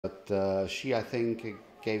she, I think,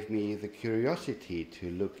 gave me the curiosity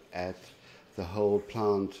to look at the whole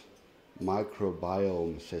plant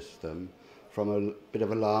microbiome system from a bit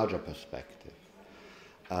of a larger perspective.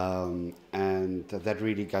 And that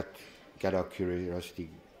really got our curiosity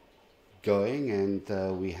going,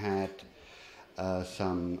 and we had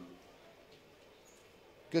some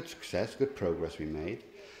good success, good progress we made,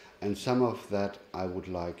 and some of that I would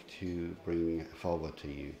like to bring forward to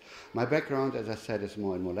you. My background, as I said, is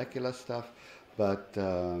more in molecular stuff, but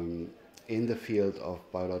in the field of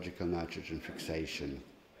biological nitrogen fixation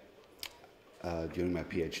during my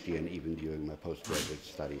PhD and even during my postgraduate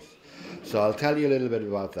studies. So I'll tell you a little bit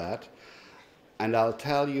about that, and I'll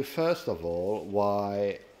tell you first of all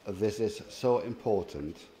why this is so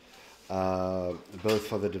important, both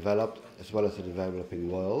for the developed as well as the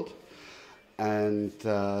developing world. And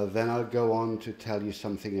then I'll go on to tell you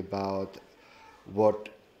something about what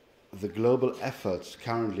the global efforts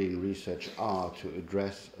currently in research are to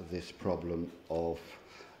address this problem of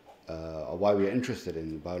why we are interested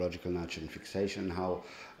in biological nitrogen fixation, and how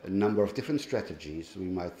a number of different strategies we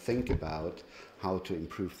might think about how to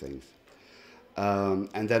improve things.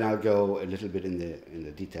 And then I'll go a little bit in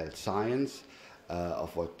the detailed science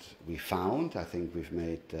of what we found. I think we've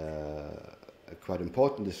made a quite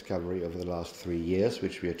important discovery over the last 3 years,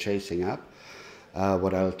 which we are chasing up.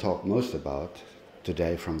 What I'll talk most about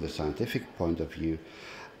today from the scientific point of view.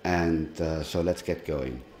 And so let's get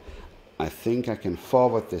going. I think I can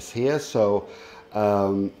forward this here. So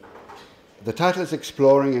the title is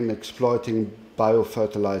Exploring and Exploiting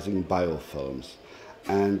Biofertilizing Biofilms.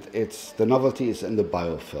 And the novelty is in the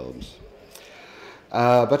biofilms.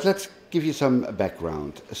 But let's give you some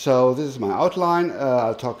background. So this is my outline.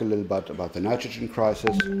 I'll talk a little bit about the nitrogen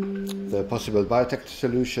crisis, the possible biotech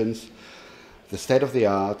solutions, the state of the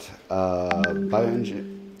art,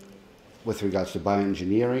 with regards to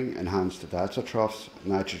bioengineering, enhanced diazotrophs,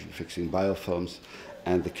 nitrogen-fixing biofilms,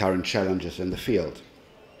 and the current challenges in the field.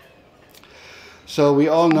 So we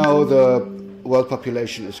all know the world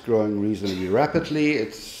population is growing reasonably rapidly.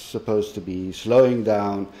 It's supposed to be slowing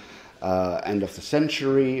down end of the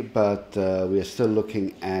century, but we are still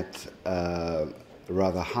looking at a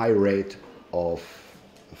rather high rate of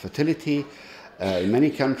fertility in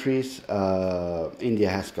many countries. India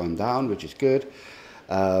has gone down, which is good,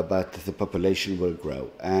 but the population will grow,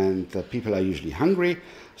 and people are usually hungry,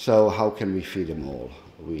 so how can we feed them all?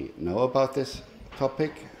 We know about this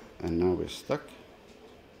topic, and now we're stuck.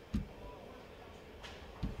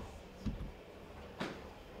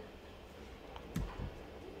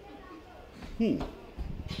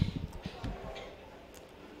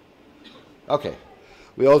 Okay.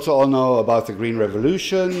 We also all know about the Green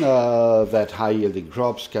Revolution, that high-yielding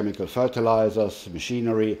crops, chemical fertilizers,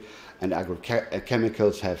 machinery, and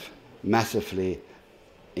agrochemicals have massively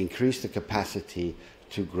increased the capacity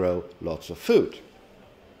to grow lots of food.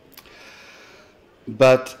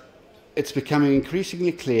 But it's becoming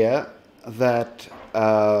increasingly clear that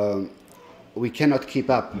we cannot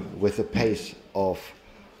keep up with the pace of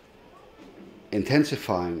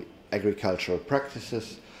intensifying agricultural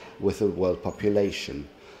practices with the world population.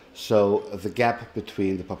 So the gap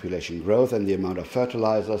between the population growth and the amount of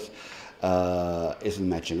fertilizers isn't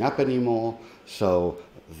matching up anymore, so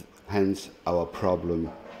hence our problem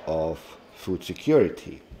of food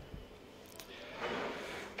security.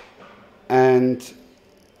 And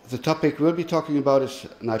the topic we'll be talking about is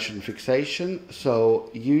nitrogen fixation. So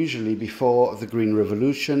usually before the Green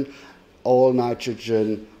Revolution, all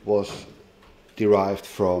nitrogen was derived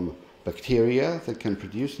from bacteria that can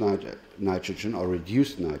produce nitrogen or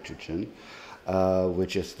reduced nitrogen,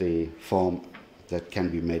 which is the form that can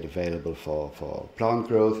be made available for plant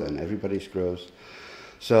growth and everybody's growth.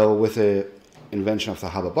 So with the invention of the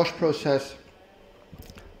Haber-Bosch process,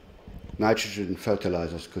 nitrogen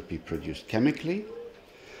fertilizers could be produced chemically.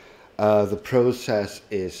 The process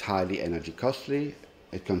is highly energy costly.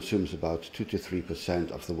 It consumes about 2 to 3%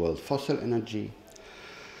 of the world's fossil energy.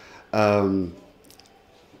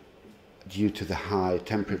 Due to the high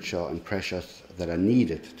temperature and pressures that are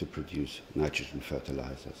needed to produce nitrogen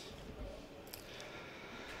fertilizers.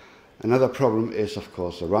 Another problem is, of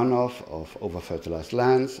course, the runoff of over-fertilized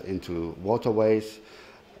lands into waterways,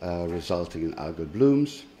 resulting in algal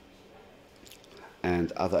blooms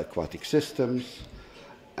and other aquatic systems,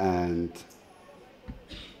 and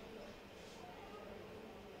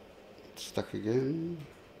stuck again.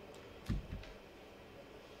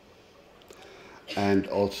 And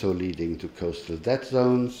also leading to coastal dead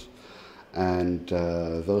zones, and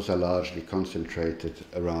those are largely concentrated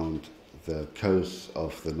around the coasts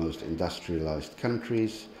of the most industrialized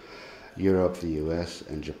countries, Europe, the US,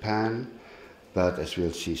 and Japan. But as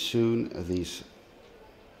we'll see soon, these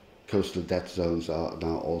coastal dead zones are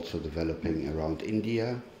now also developing around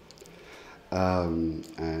India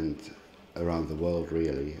and around the world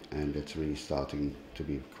really, and it's really starting to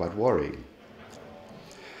be quite worrying.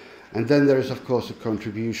 And then there is, of course, a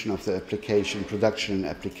contribution of the production and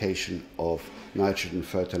application of nitrogen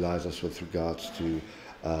fertilizers with regards to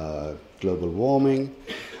global warming.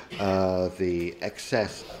 The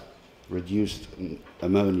excess reduced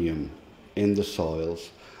ammonium in the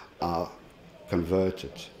soils are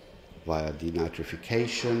converted via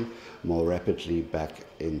denitrification more rapidly back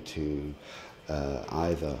into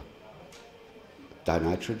either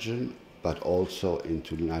dinitrogen, but also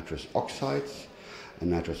into nitrous oxides. And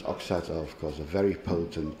nitrous oxides are, of course, a very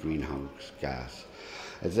potent greenhouse gas.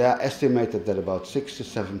 They are estimated that about 6 to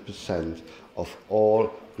 7% of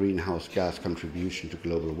all greenhouse gas contribution to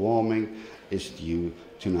global warming is due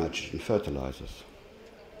to nitrogen fertilizers,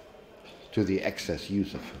 to the excess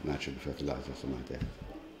use of nitrogen fertilizers, I might add.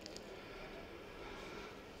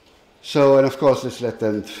 So, and of course, this led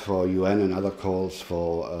then for UN and other calls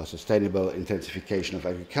for sustainable intensification of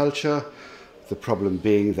agriculture. The problem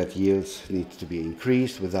being that yields need to be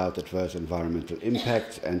increased without adverse environmental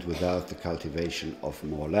impacts and without the cultivation of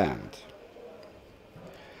more land.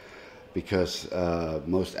 Because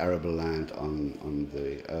most arable land on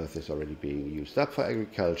the earth is already being used up for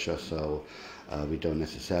agriculture, so we don't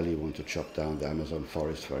necessarily want to chop down the Amazon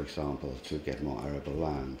forest, for example, to get more arable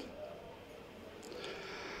land.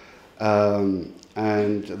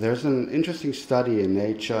 And there's an interesting study in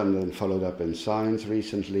Nature and then followed up in Science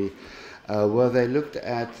recently where they looked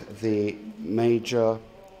at the major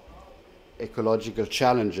ecological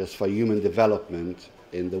challenges for human development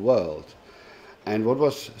in the world. And what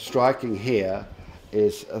was striking here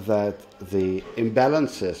is that the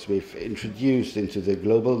imbalances we've introduced into the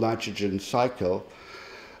global nitrogen cycle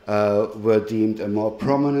were deemed a more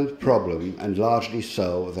prominent problem, and largely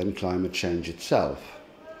so, than climate change itself,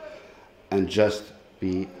 and just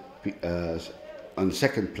be on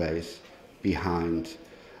second place behind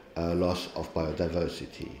loss of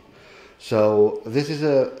biodiversity. So this is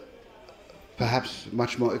a perhaps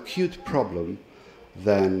much more acute problem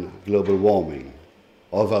than global warming,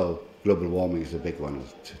 although global warming is a big one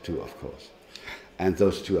too, of course, and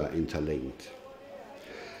those two are interlinked.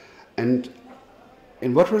 And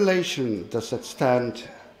in what relation does that stand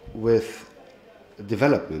with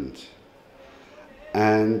development?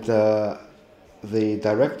 And the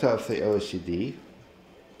director of the OECD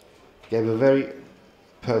gave a very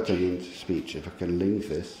pertinent speech. If I can link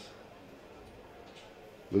this.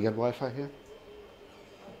 We got Wi-Fi here?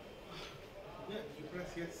 Yeah, you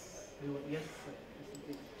press yes. Yes, sir.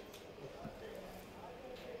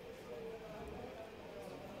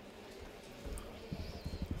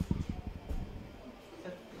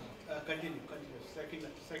 Continue.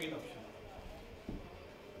 Second option.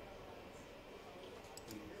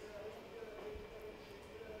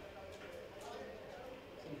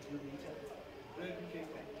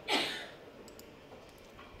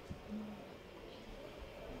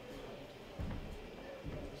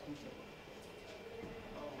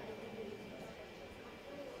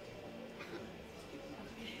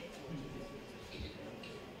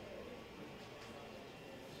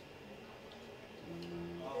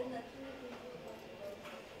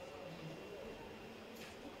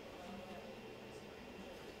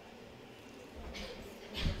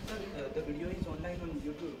 The video is online on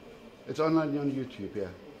YouTube. It's online on YouTube, yeah.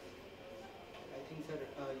 I think, sir,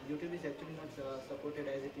 YouTube is actually not supported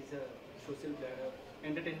as it is a social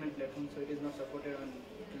entertainment platform, so it is not supported on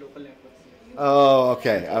local networks. Oh,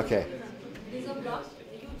 okay, okay. These are blocked.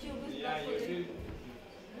 YouTube is blocked.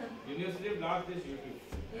 University blocked this YouTube.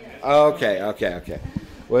 Okay.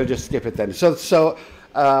 We'll just skip it then. So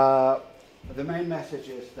the main message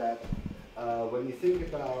is that when you think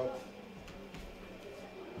about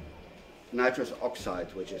nitrous oxide,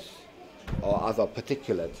 which is, or other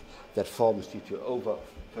particulate that forms due to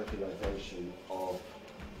over-fertilization of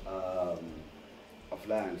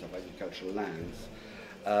lands, of agricultural lands,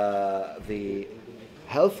 the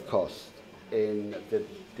health cost in the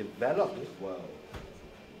developed world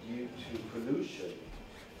due to pollution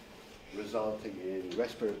resulting in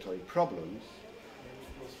respiratory problems,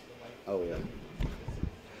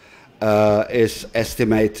 is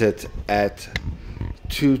estimated at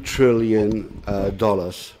 $2 trillion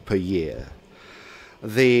per year.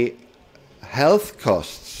 The health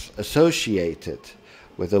costs associated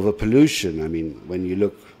with overpollution, I mean, when you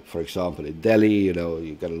look, for example, in Delhi,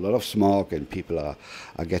 you get a lot of smog and people are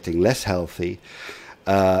getting less healthy.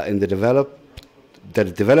 In the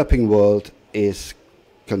developing world is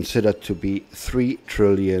considered to be $3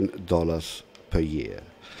 trillion per year.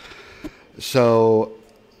 So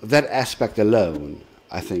that aspect alone,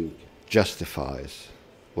 I think, justifies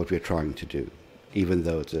what we're trying to do, even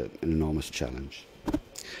though it's an enormous challenge.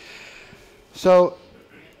 So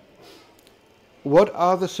what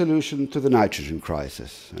are the solutions to the nitrogen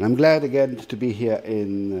crisis? And I'm glad again to be here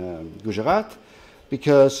in Gujarat,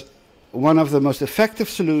 because one of the most effective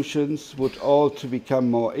solutions would all to become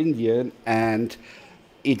more Indian and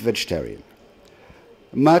eat vegetarian.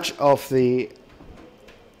 Much of the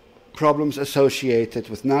problems associated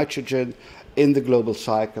with nitrogen in the global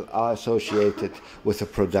cycle are associated with the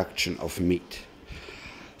production of meat.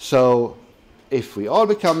 So if we all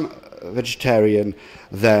become vegetarian,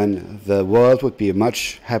 then the world would be a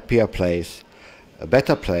much happier place, a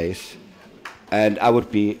better place, and I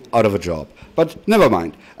would be out of a job. But never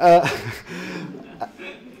mind.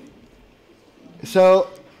 So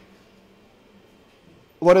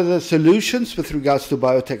what are the solutions with regards to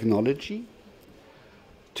biotechnology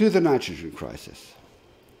to the nitrogen crisis?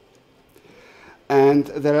 And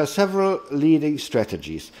there are several leading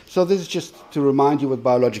strategies. So this is just to remind you what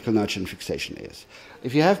biological nitrogen fixation is.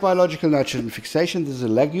 If you have biological nitrogen fixation, this is a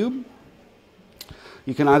legume.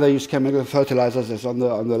 You can either use chemical fertilizers as on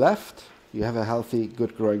the left. You have a healthy,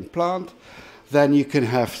 good growing plant. Then you can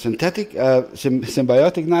have synthetic,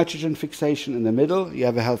 symbiotic nitrogen fixation in the middle. You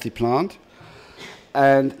have a healthy plant.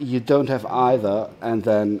 And you don't have either, and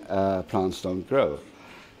then plants don't grow.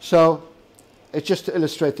 So it's just to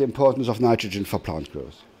illustrate the importance of nitrogen for plant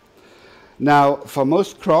growth. Now, for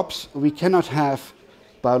most crops, we cannot have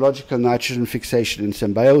biological nitrogen fixation in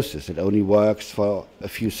symbiosis. It only works for a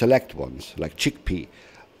few select ones, like chickpea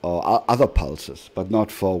or other pulses, but not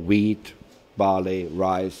for wheat, barley,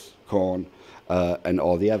 rice, corn, and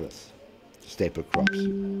all the others, staple crops.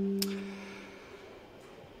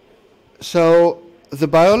 So the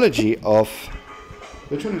biology of,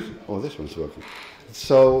 which one is, oh, this one's working.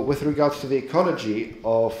 So with regards to the ecology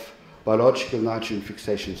of biological nitrogen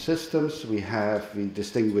fixation systems, we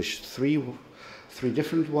distinguished three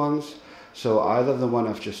different ones. So either the one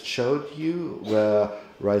I've just showed you, where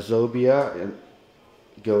rhizobia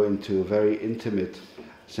go into very intimate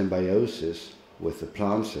symbiosis with the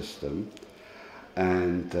plant system,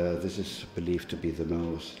 and this is believed to be the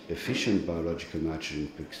most efficient biological nitrogen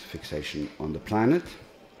fixation on the planet.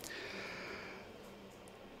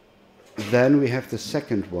 Then we have the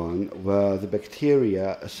second one, where the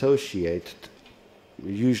bacteria associate,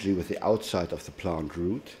 usually with the outside of the plant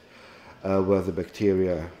root, where the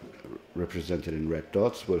bacteria represented in red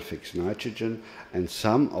dots will fix nitrogen, and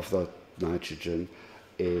some of that nitrogen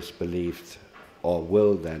is believed or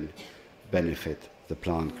will then benefit the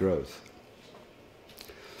plant growth.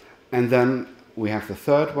 And then we have the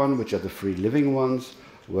third one, which are the free living ones,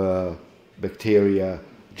 where bacteria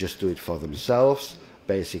just do it for themselves.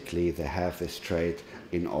 Basically, they have this trait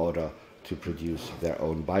in order to produce their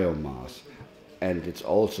own biomass. And it's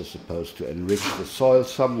also supposed to enrich the soil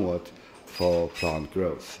somewhat for plant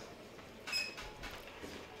growth.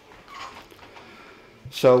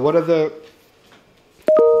 So what are the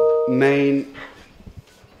main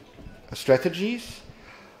strategies?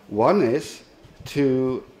 One is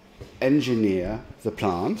to engineer the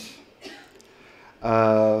plants.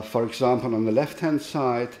 For example, on the left-hand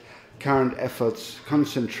side, current efforts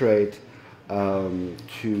concentrate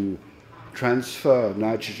to transfer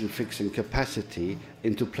nitrogen fixing capacity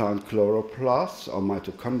into plant chloroplasts or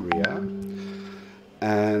mitochondria.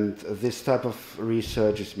 And this type of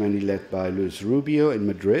research is mainly led by Luis Rubio in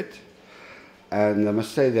Madrid. And I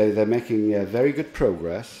must say they're making very good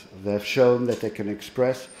progress. They've shown that they can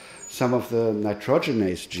express some of the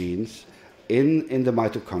nitrogenase genes in the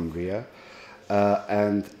mitochondria,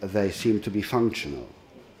 and they seem to be functional.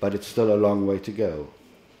 But it's still a long way to go.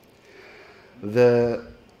 The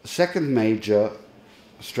second major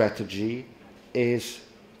strategy is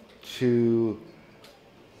to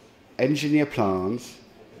engineer plants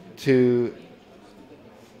to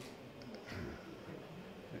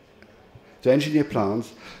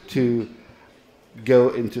go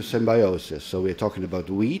into symbiosis. So we're talking about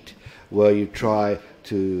wheat, where you try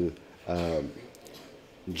to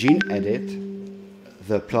gene edit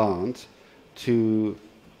the plant to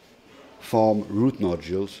form root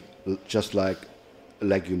nodules, just like a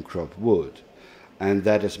legume crop would. And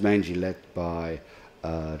that is mainly led by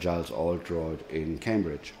Giles Aldroyd in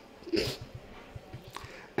Cambridge.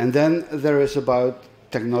 And then there is about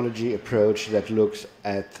technology approach that looks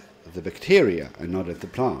at the bacteria and not at the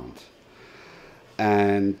plant.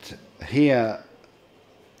 And here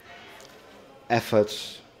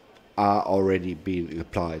efforts are already being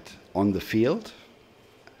applied on the field,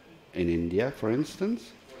 in India, for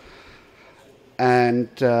instance. And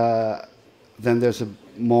then there's a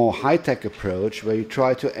more high-tech approach where you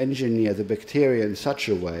try to engineer the bacteria in such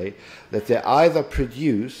a way that they either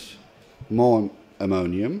produce more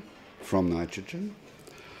ammonium from nitrogen,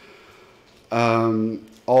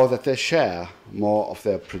 or that they share more of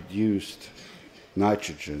their produced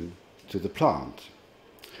nitrogen to the plant.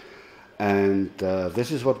 And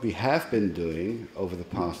this is what we have been doing over the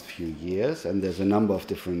past few years, and there's a number of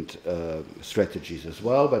different strategies as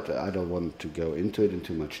well, but I don't want to go into it in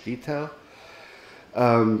too much detail.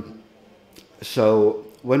 So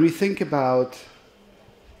when we think about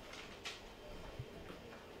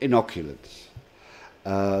inoculants,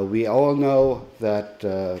 we all know that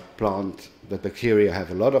bacteria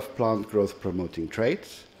have a lot of plant growth promoting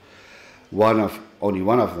traits, only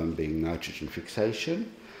one of them being nitrogen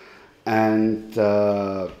fixation. And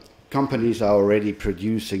companies are already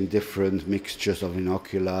producing different mixtures of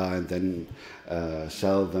inocula and then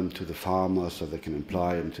sell them to the farmers so they can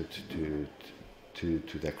apply them to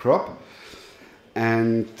their crop.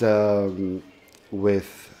 And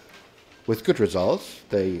with good results,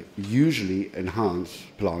 they usually enhance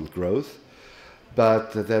plant growth,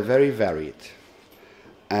 but they're very varied.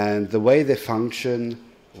 And the way they function,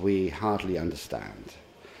 we hardly understand.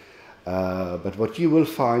 But what you will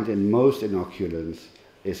find in most inoculants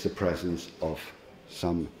is the presence of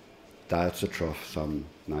some diazotroph, some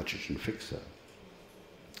nitrogen fixer.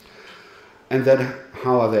 And then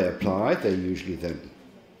how are they applied? They usually then,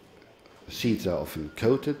 seeds are often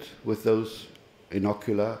coated with those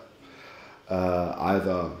inocula.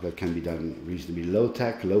 Either that can be done reasonably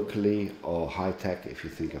low-tech, locally, or high-tech, if you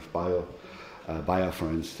think of bio for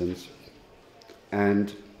instance.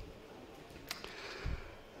 And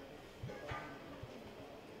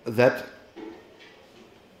that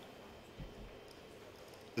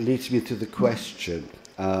leads me to the question,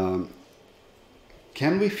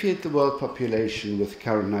 can we feed the world population with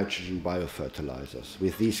current nitrogen biofertilizers,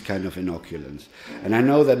 with these kind of inoculants? And I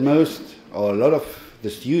know that most, or a lot of the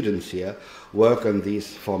students here work on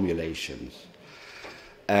these formulations.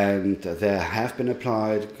 And they have been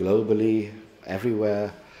applied globally,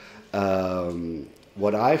 everywhere.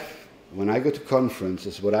 When I go to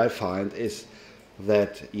conferences, what I find is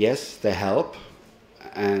that yes, they help,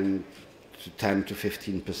 and to 10 to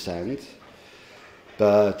 15%,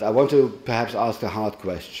 but I want to perhaps ask the hard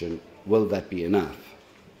question, will that be enough,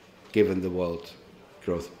 given the world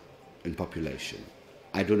growth in population?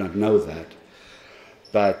 I do not know that,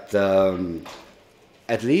 but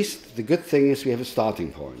at least the good thing is we have a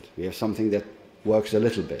starting point. We have something that works a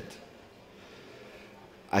little bit.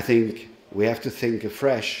 I think we have to think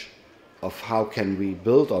afresh of how can we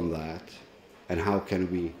build on that and how can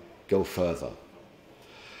we go further.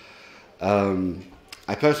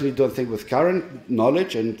 I personally don't think with current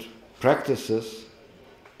knowledge and practices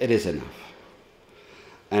it is enough.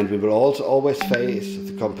 And we will also always face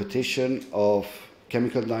the competition of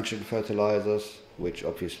chemical nitrogen fertilizers, which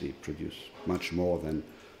obviously produce much more than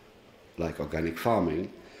like organic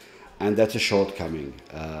farming. And that's a shortcoming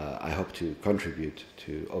I hope to contribute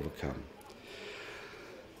to overcome.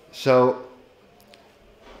 So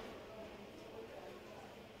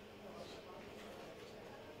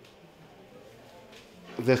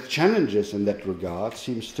the challenges in that regard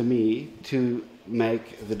seems to me to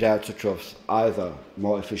make the diazotrophs either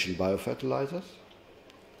more efficient biofertilizers.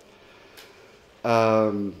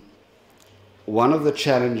 One of the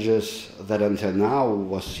challenges that until now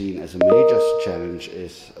was seen as a major challenge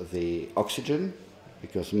is the oxygen,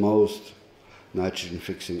 because most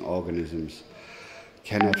nitrogen-fixing organisms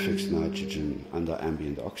cannot fix nitrogen under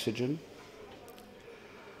ambient oxygen.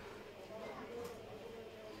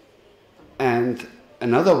 And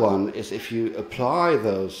another one is if you apply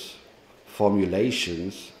those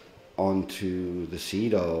formulations onto the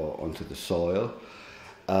seed or onto the soil,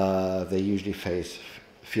 they usually face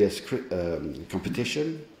fierce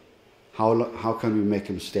competition. How can we make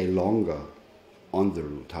them stay longer on the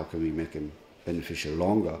root? How can we make them beneficial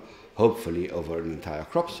longer, hopefully over an entire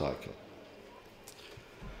crop cycle?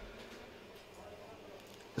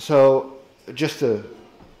 So just a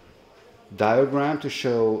diagram to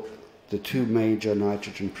show the two major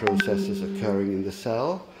nitrogen processes occurring in the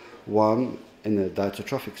cell. One in the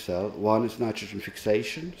diazotrophic cell, one is nitrogen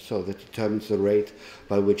fixation, so that determines the rate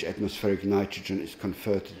by which atmospheric nitrogen is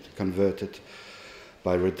converted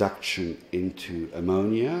by reduction into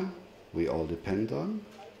ammonia, we all depend on.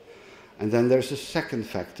 And then there's a second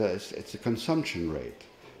factor, it's the consumption rate,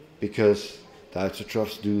 because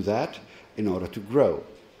diazotrophs do that in order to grow.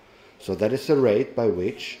 So that is the rate by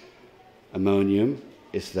which ammonium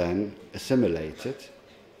is then assimilated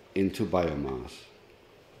into biomass.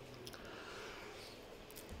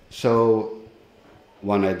 So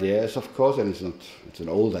one idea is, of course, and it's an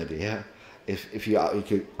old idea, if you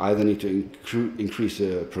could either need to increase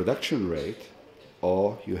the production rate,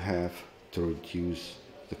 or you have to reduce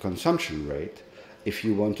the consumption rate if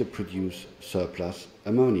you want to produce surplus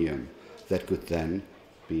ammonium that could then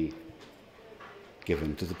be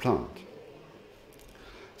given to the plant.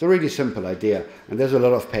 It's a really simple idea, and there's a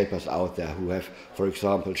lot of papers out there who have, for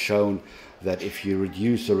example, shown that if you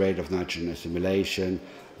reduce the rate of nitrogen assimilation,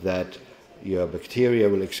 that your bacteria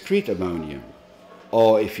will excrete ammonium,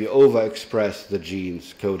 or if you overexpress the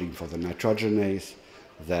genes coding for the nitrogenase,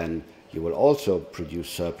 then you will also produce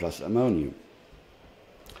surplus ammonium.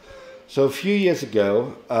 So a few years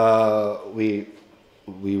ago,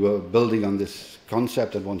 we were building on this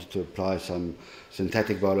concept and wanted to apply some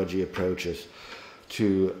synthetic biology approaches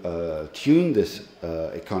to tune this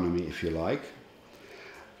economy, if you like.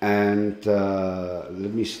 And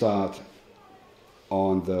let me start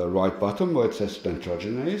on the right bottom where it says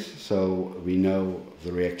nitrogenase. So we know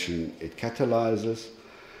the reaction it catalyzes.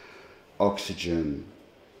 Oxygen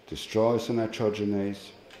destroys the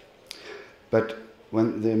nitrogenase. But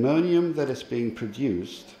when the ammonium that is being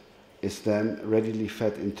produced is then readily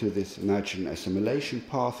fed into this nitrogen assimilation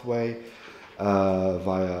pathway via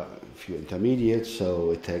a few intermediates.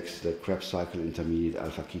 So it takes the Krebs cycle intermediate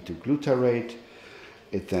alpha-ketoglutarate.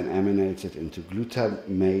 It then emanates it into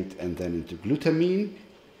glutamate and then into glutamine.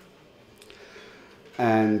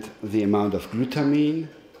 And the amount of glutamine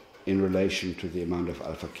in relation to the amount of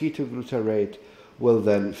alpha-ketoglutarate will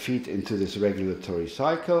then feed into this regulatory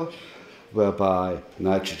cycle, whereby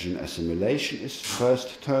nitrogen assimilation is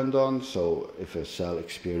first turned on. So if a cell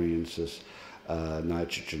experiences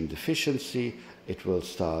nitrogen deficiency, it will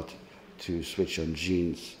start to switch on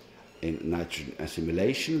genes in nitrogen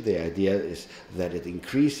assimilation. The idea is that it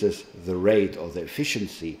increases the rate or the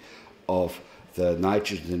efficiency of the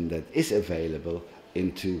nitrogen that is available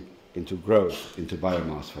into growth, into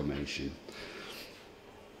biomass formation.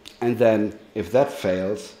 And then if that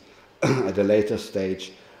fails, at a later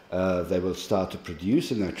stage, they will start to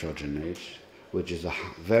produce a nitrogenase, which is a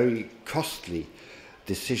very costly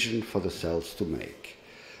decision for the cells to make.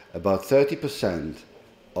 About 30%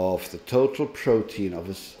 of the total protein of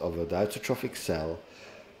a diazotropic cell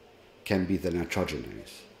can be the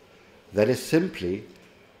nitrogenase. That is simply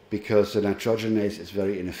because the nitrogenase is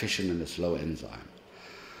very inefficient and a slow enzyme.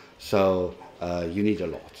 So you need a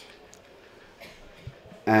lot.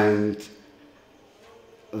 And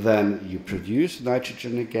then you produce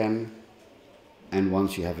nitrogen again, and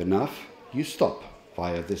once you have enough, you stop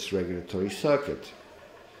via this regulatory circuit.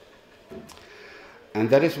 And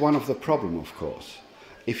that is one of the problems, of course.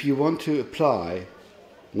 If you want to apply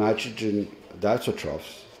nitrogen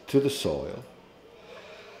diazotrophs to the soil,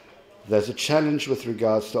 there's a challenge with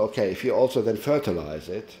regards to, okay, if you also then fertilize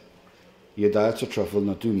it, your diazotroph will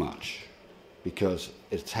not do much because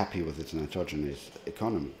it's happy with its nitrogenase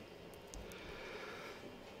economy.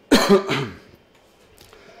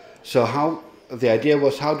 So the idea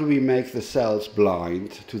was, how do we make the cells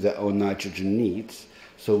blind to their own nitrogen needs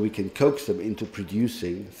so we can coax them into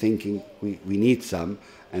producing, thinking we need some,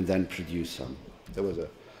 and then produce some. That was a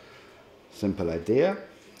simple idea.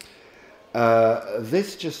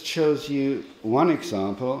 This just shows you one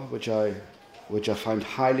example which I find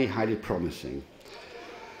highly, highly promising.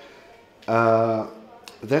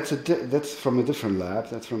 That's from a different lab.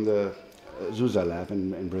 That's from the Zusa lab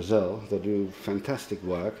in Brazil. They do fantastic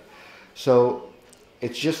work. So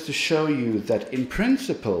it's just to show you that in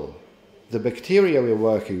principle, the bacteria we're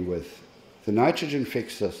working with, the nitrogen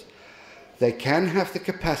fixers, they can have the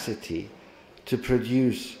capacity to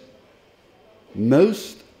produce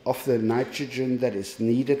most of the nitrogen that is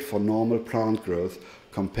needed for normal plant growth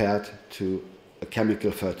compared to a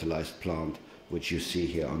chemical fertilized plant, which you see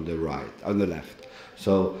here on the right, on the left.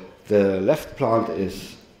 So the left plant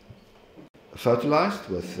is fertilized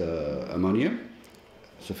with ammonium,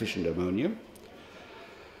 sufficient ammonium.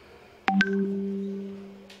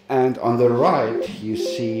 And on the right, you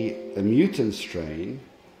see a mutant strain,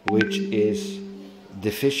 which is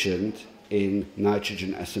deficient in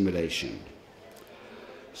nitrogen assimilation.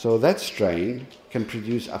 So that strain can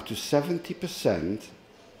produce up to 70%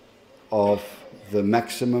 of the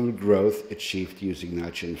maximum growth achieved using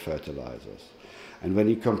nitrogen fertilizers. And when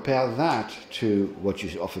you compare that to what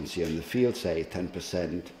you often see in the field, say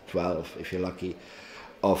 10%, 12% if you're lucky,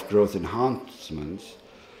 of growth enhancements,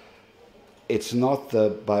 it's not the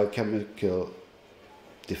biochemical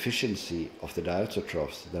deficiency of the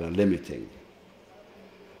diazotrophs that are limiting.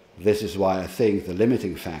 This is why I think the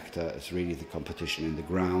limiting factor is really the competition in the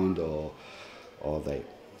ground, or they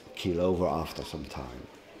keel over after some time.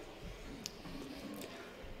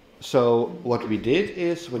 So what we did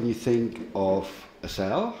is, when you think of a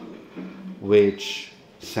cell which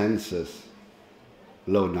senses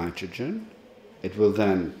low nitrogen, it will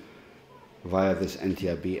then, via this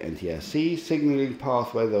NTRB, NTRC signaling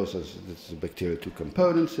pathway, this is a bacterial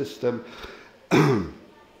two-component system,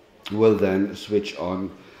 will then switch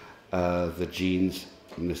on the genes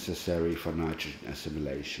necessary for nitrogen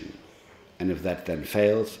assimilation. And if that then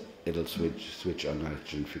fails, it'll switch on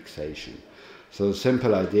nitrogen fixation. So the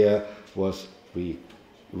simple idea was we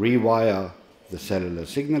rewire the cellular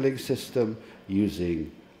signaling system using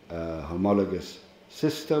a homologous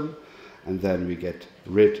system, and then we get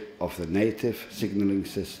rid of the native signaling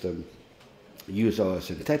system, use our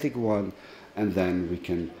synthetic one, and then we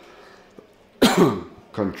can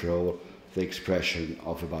control the expression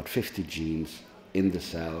of about 50 genes in the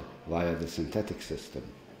cell via the synthetic system.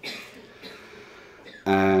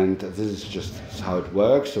 And this is just how it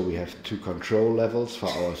works. So we have two control levels for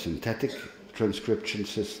our synthetic transcription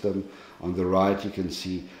system. On the right you can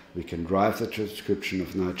see we can drive the transcription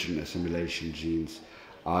of nitrogen assimilation genes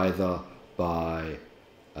either by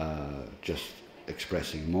just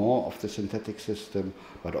expressing more of the synthetic system,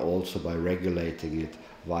 but also by regulating it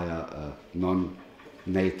via a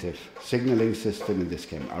non-native signaling system, in this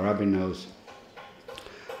case arabinose,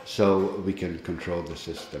 so we can control the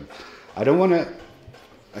system.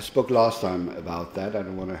 I spoke last time about that, I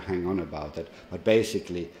don't want to hang on about that, but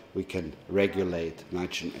basically we can regulate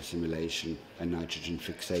nitrogen assimilation and nitrogen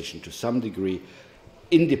fixation to some degree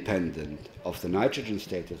independent of the nitrogen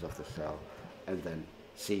status of the cell, and then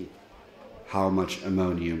see how much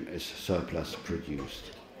ammonium is surplus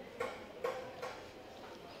produced.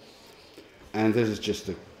 And this is just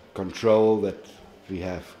a control that we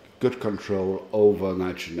have good control over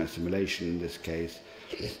nitrogen assimilation in this case,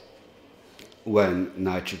 when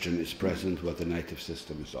nitrogen is present where the native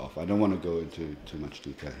system is off. I don't want to go into too much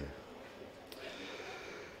detail here.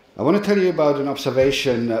 I want to tell you about an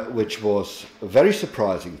observation which was very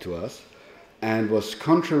surprising to us and was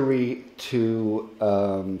contrary to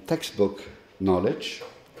textbook knowledge.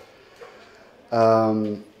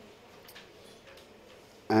 And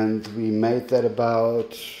we made that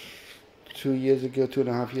about 2 years ago,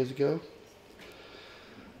 2.5 years ago.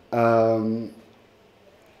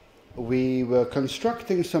 We were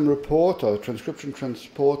constructing some transcription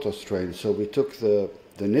transporter strains. So we took the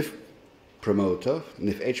NIF promoter,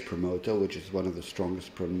 NIF-H promoter, which is one of the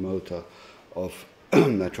strongest promoter of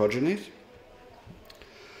nitrogenase.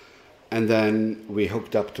 And then we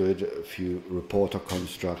hooked up to it a few reporter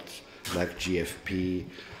constructs like GFP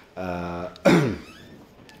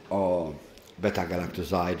or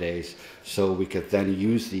beta-galactosidase, so we could then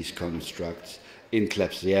use these constructs in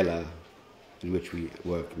Klebsiella, in which we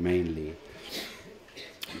work mainly,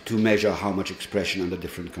 to measure how much expression under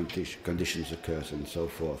different conditions occurs and so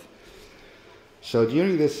forth. So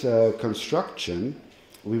during this construction,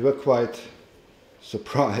 we were quite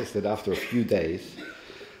surprised that after a few days,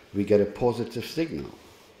 we get a positive signal.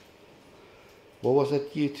 What was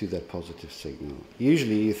it due to, that positive signal?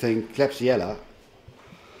 Usually you think Klebsiella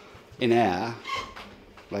in air,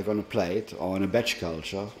 like on a plate or in a batch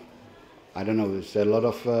culture. I don't know, is there a lot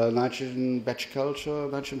of nitrogen batch culture,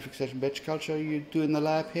 nitrogen fixation batch culture you do in the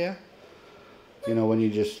lab here? You know, when you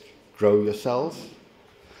just grow your cells?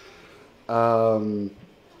 So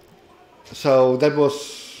that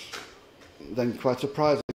was then quite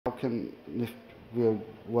surprising. How can, if we're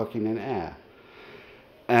working in air?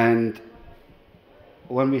 And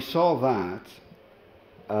when we saw that,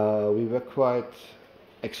 we were quite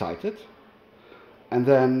excited. And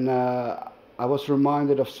then I was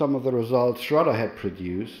reminded of some of the results Schroeder had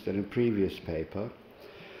produced in a previous paper,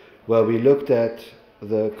 where we looked at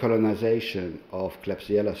the colonization of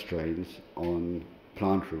Klebsiella strains on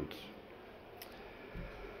plant roots,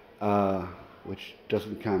 which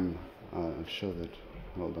doesn't come, I'll show that,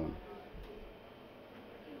 hold on.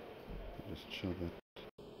 I'll just show that.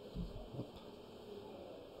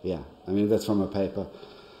 Yeah, I mean that's from a paper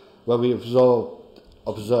where we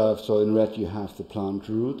observed, so in red you have the plant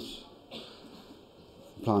roots,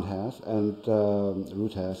 plant hairs and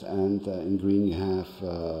root hairs, and in green you have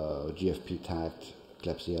GFP tagged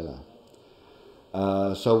Klebsiella.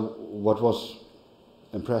 So what was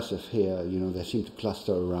impressive here, you know, they seem to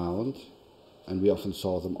cluster around, and we often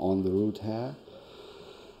saw them on the root hair.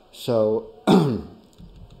 So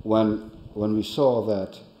when we saw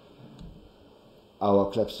that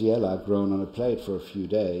our Klebsiella grown on a plate for a few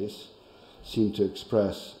days seemed to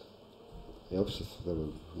express a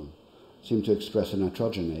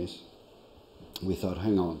nitrogenase, we thought,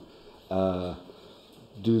 hang on,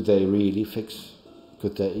 do they really fix,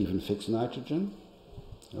 could they even fix nitrogen?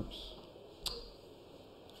 Oops.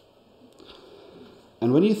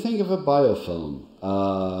 And when you think of a biofilm,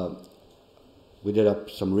 we did up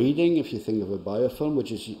some reading. If you think of a biofilm,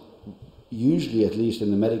 which is usually, at least in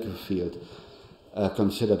the medical field,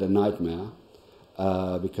 considered a nightmare,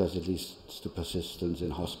 because it leads to persistence in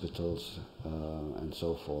hospitals and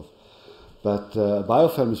so forth. But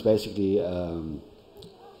biofilm is basically a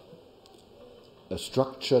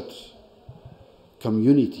structured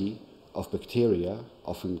community of bacteria,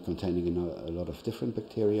 often containing a lot of different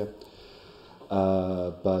bacteria.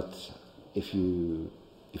 But if you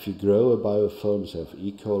grow a biofilm, say of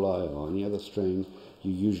E. coli or any other strain,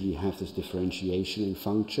 you usually have this differentiation in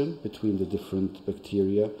function between the different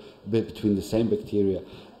bacteria, between the same bacteria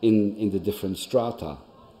in the different strata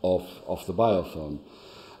of the biofilm.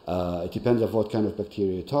 It depends on what kind of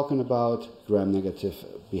bacteria you're talking about. Gram-negative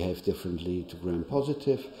behave differently to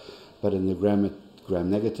gram-positive, but in the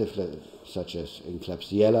gram-negative, such as in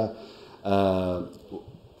Klebsiella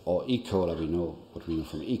or E. coli, we know what we know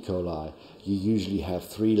from E. coli, you usually have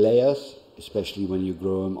 3 layers, especially when you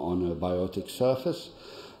grow them on a biotic surface,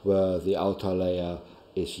 where the outer layer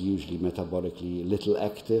is usually metabolically little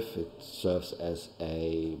active. It serves as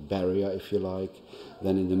a barrier, if you like.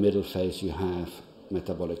 Then in the middle phase you have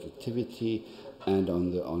metabolic activity, and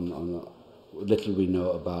on little we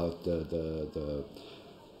know about the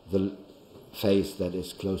phase that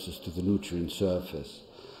is closest to the nutrient surface.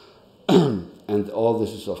 And all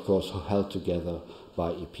this is, of course, held together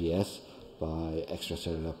by EPS, by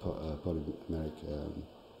extracellular polymeric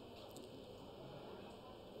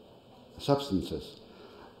substances.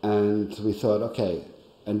 And we thought, okay,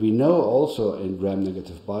 and we know also in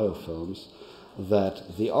gram-negative biofilms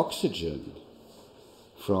that the oxygen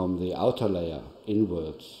from the outer layer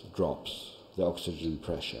inwards drops, the oxygen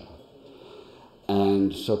pressure.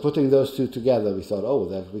 And so putting those two together, we thought, oh,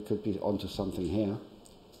 that we could be onto something here.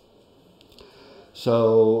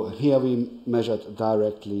 So here we measured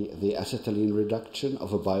directly the acetylene reduction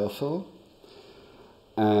of a biofilm.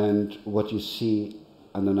 And what you see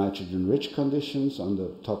under nitrogen-rich conditions on the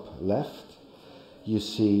top left, you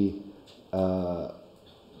see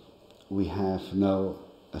we have no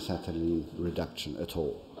acetylene reduction at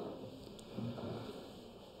all.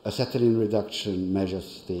 Acetylene reduction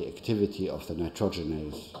measures the activity of the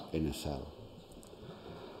nitrogenase in a cell.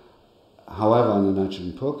 However, under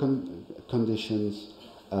nitrogen-poor conditions,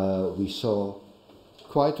 we saw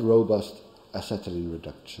quite robust acetylene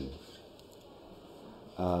reduction.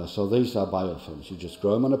 So these are biofilms. You just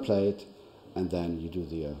grow them on a plate, and then you do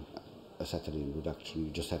the acetylene reduction.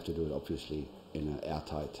 You just have to do it, obviously, in an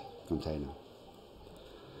airtight container.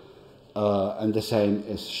 And the same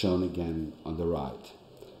is shown again on the right.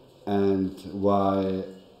 And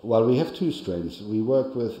while we have 2 strains, we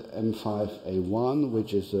work with M5A1,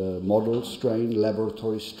 which is a model strain,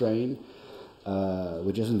 laboratory strain,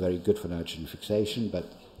 which isn't very good for nitrogen fixation, but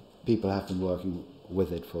people have been working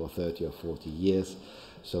with it for 30 or 40 years,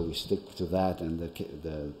 so we stick to that, and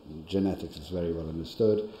the genetics is very well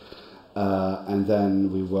understood. And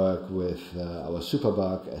then we work with our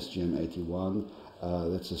superbug, SGM81.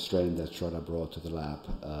 That's a strain that Schroeder brought to the lab,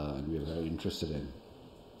 and we are very interested in.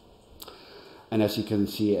 And as you can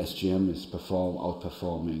see, SGM is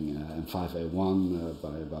outperforming M5A1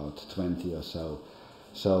 by about 20 or so.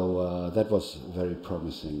 So that was very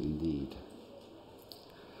promising indeed.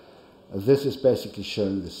 This is basically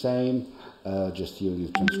showing the same, just using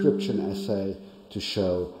a transcription assay to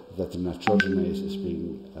show that the nitrogenase is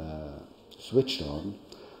being switched on.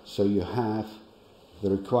 So you have the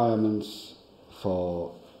requirements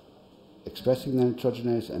for expressing the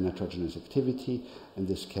nitrogenase and nitrogenase activity. In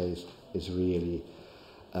this case, is really,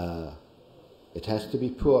 it has to be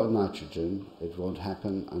poor on nitrogen. It won't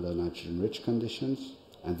happen under nitrogen-rich conditions,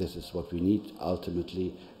 and this is what we need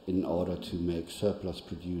ultimately in order to make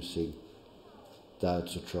surplus-producing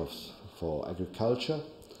diazotrophs for agriculture.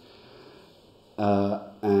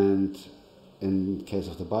 And in case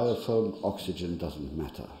of the biofilm, oxygen doesn't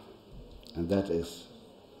matter, and that is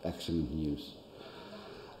excellent news.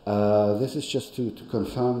 This is just to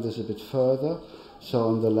confirm this a bit further. So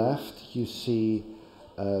on the left you see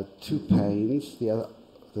 2 panes. The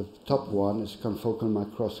top one is confocal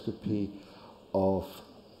microscopy of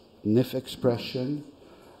NIF expression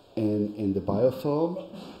in the biofilm.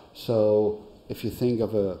 So if you think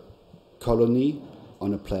of a colony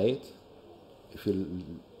on a plate,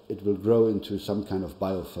 it will grow into some kind of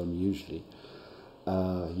biofilm usually.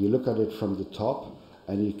 You look at it from the top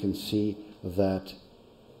and you can see that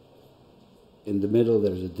in the middle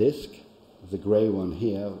there's a disc, the grey one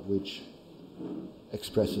here, which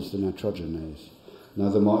expresses the nitrogenase. Now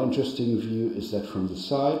the more interesting view is that from the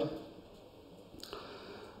side,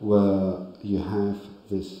 where you have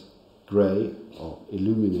this grey or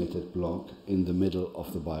illuminated block in the middle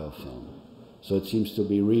of the biofilm. So it seems to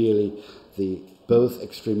be really both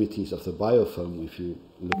extremities of the biofilm, if you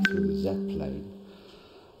look through the Z-plane,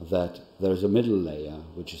 that there is a middle layer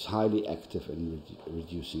which is highly active in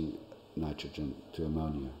reducing nitrogen to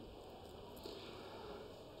ammonia.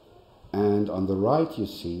 And on the right you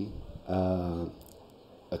see a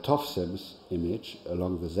TOF-SIMS image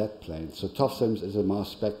along the Z-plane. So TOF-SIMS is a mass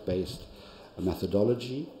spec-based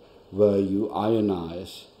methodology where you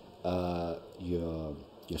ionize your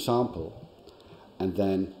sample, and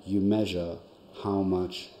then you measure how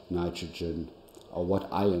much nitrogen or what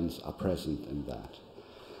ions are present in that.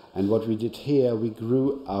 And what we did here, we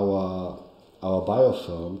grew our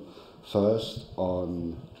biofilm first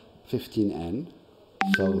on 15N,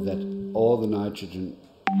 so that all the nitrogen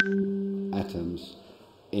atoms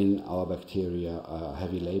in our bacteria are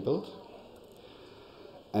heavy labeled.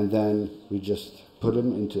 And then we just put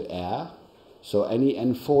them into air. So any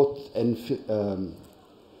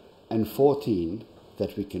N14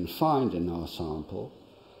 that we can find in our sample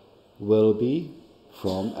will be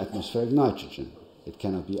from atmospheric nitrogen. It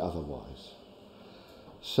cannot be otherwise.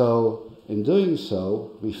 So in doing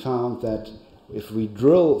so, we found that if we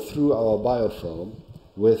drill through our biofilm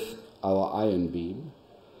with our ion beam,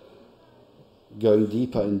 going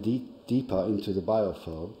deeper and deeper into the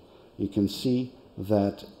biofilm, you can see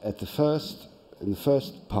that in the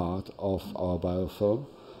first part of our biofilm,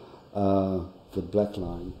 the black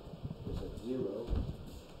line is at 0,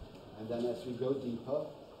 and then as we go deeper,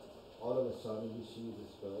 all of a sudden you see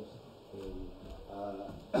this burst in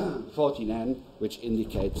 14N, which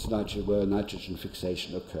indicates where nitrogen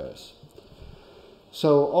fixation occurs.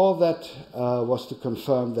 So all that was to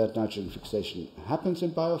confirm that nitrogen fixation happens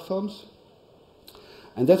in biofilms.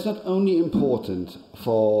 And that's not only important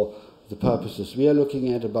for the purposes we are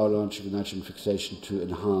looking at biological nitrogen fixation to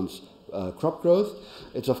enhance crop growth.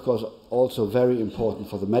 It's of course also very important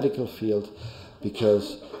for the medical field,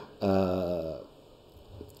 because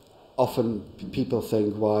often people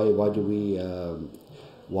think, why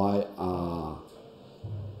are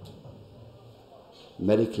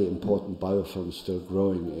medically important biofilms still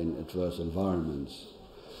growing in adverse environments?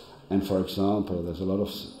 And for example, there's a lot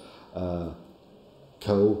of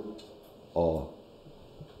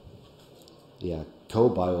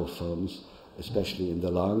co-biofilms, especially in the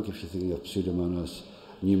lung, if you think of Pseudomonas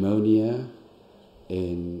pneumonia,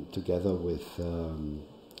 together with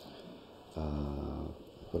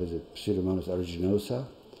Pseudomonas aeruginosa,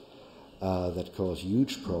 that cause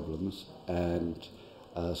huge problems. And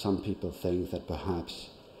some people think that perhaps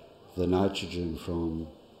the nitrogen from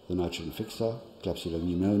the nitrogen fixer, Klebsiella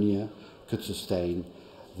pneumonia, could sustain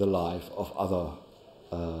the life of other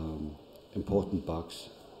important bugs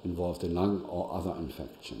involved in lung or other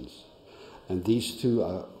infections. And these two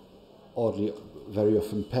are oddly very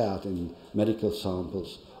often paired in medical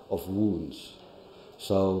samples of wounds.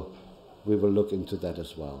 So we will look into that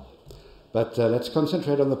as well. But let's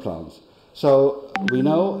concentrate on the plants. So we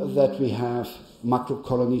know that we have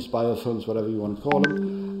macrocolonies, biofilms, whatever you want to call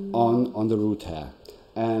them, on the root hair.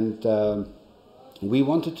 And we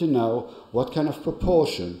wanted to know what kind of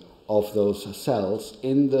proportion of those cells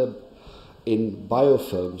in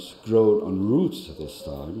biofilms grown on roots this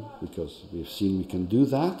time, because we've seen we can do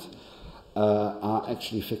that, are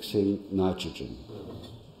actually fixing nitrogen.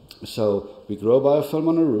 So we grow biofilm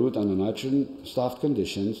on a root under nitrogen-starved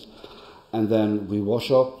conditions, and then we wash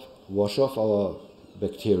off our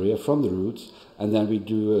bacteria from the roots, and then we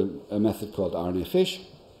do a method called RNA fish,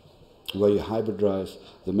 where you hybridize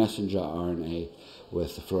the messenger RNA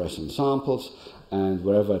with the fluorescent samples, and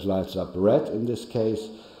wherever it lights up red, in this case,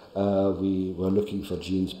 we were looking for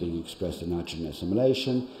genes being expressed in nitrogen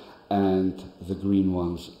assimilation, and the green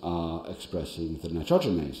ones are expressing the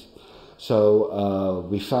nitrogenase. So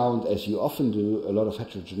we found, as you often do, a lot of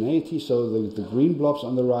heterogeneity. So the green blobs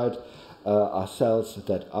on the right are cells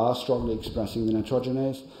that are strongly expressing the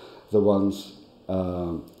nitrogenase. The ones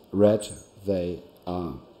red, they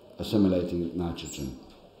are assimilating nitrogen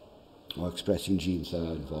or expressing genes that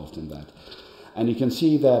are involved in that. And you can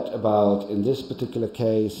see that in this particular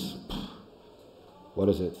case,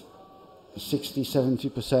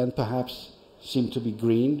 60–70% perhaps seem to be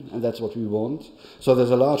green, and that's what we want. So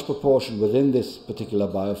there's a large proportion within this particular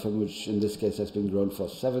biofilm, which in this case has been grown for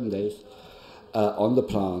 7 days on the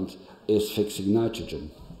plant, is fixing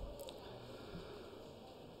nitrogen.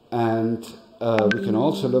 And we can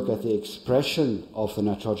also look at the expression of the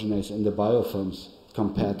nitrogenase in the biofilms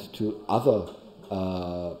compared to other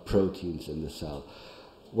proteins in the cell.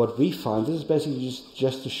 What we find, this is basically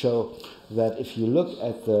just to show that if you look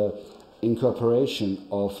at the incorporation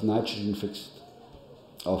of nitrogen-fixed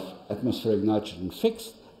of atmospheric nitrogen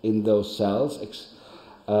fixed in those cells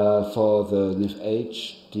for the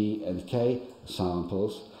NIF-H, D, and K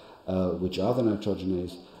samples, which are the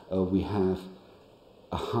nitrogenase, we have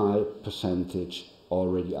a high percentage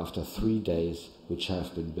already after 3 days which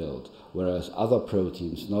have been built, whereas other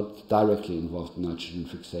proteins not directly involved in nitrogen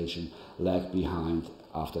fixation lag behind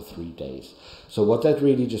after 3 days. So what that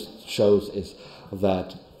really just shows is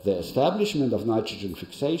that the establishment of nitrogen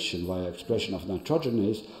fixation via expression of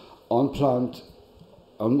nitrogenase on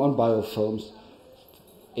biofilms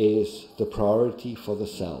is the priority for the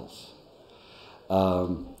cells,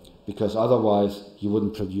 because otherwise you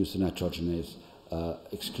wouldn't produce the nitrogenase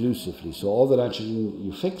exclusively. So all the nitrogen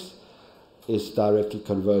you fix is directly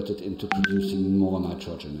converted into producing more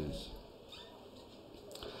nitrogenase.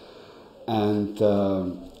 And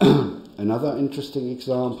another interesting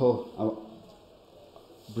example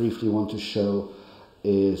I briefly want to show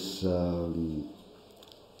is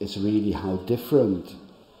really how different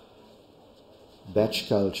batch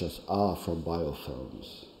cultures are from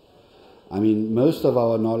biofilms. I mean, most of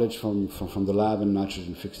our knowledge from the lab in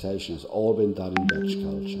nitrogen fixation has all been done in batch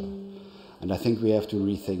culture. And I think we have to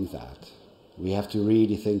rethink that. We have to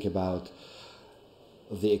really think about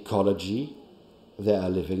the ecology they are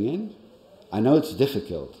living in. I know it's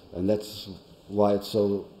difficult, and that's why it's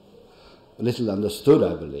so little understood,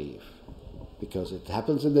 I believe, because it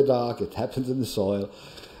happens in the dark, it happens in the soil,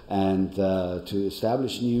 and to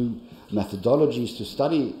establish new methodologies to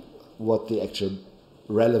study what the actual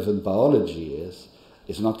relevant biology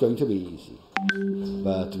is not going to be easy.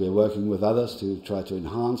 But we're working with others to try to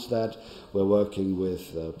enhance that. We're working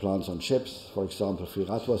with Plants on Chips, for example.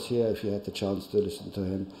 Firat was here, if you had the chance to listen to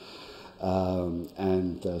him.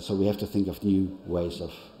 So we have to think of new ways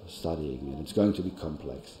of studying, and it's going to be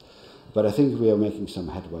complex. But I think we are making some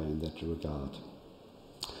headway in that regard.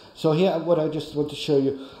 So here, what I just want to show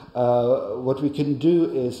you, what we can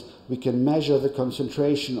do is we can measure the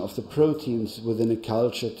concentration of the proteins within a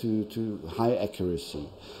culture to high accuracy.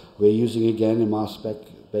 We're using, again, a mass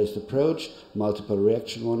spec-based approach, multiple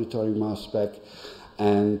reaction monitoring mass spec,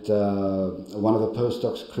 and one of the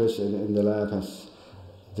postdocs, Chris, in the lab has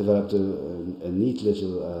developed a neat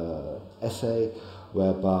little assay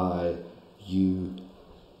whereby you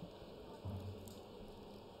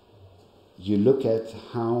look at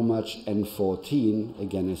how much N14,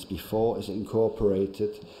 again as before, is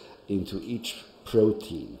incorporated into each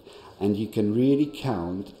protein. And you can really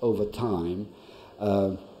count over time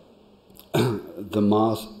the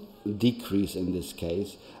mass decrease in this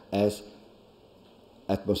case as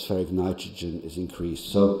atmospheric nitrogen is increased.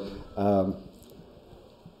 So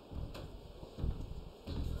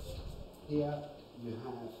here you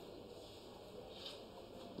have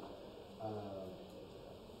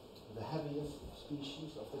the heaviest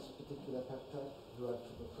species of this particular peptide derived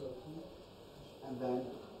from the protein, and then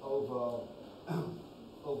over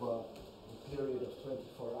a period of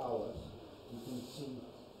 24 hours, you can see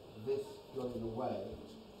this going away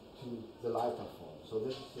to the lighter form. So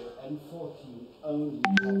this is the N14 only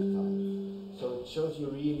peptide. So it shows you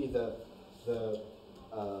really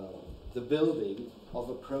the building of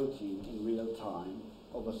a protein in real time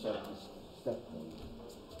over certain step points.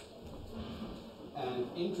 And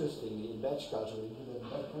interestingly, in batch culture, we do that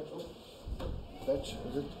in batch,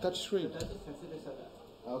 is it touch screen?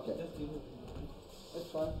 Okay. That's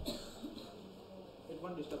fine. It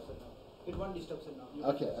won't disturb it now. It won't disturb it now.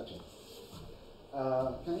 Okay.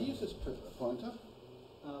 Can I use this pointer?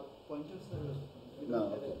 Pointers No.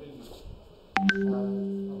 Okay.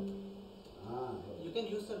 You can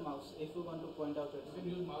use the mouse if you want to point out it. You can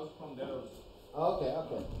use mouse from there also. Okay.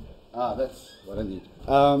 That's what I need.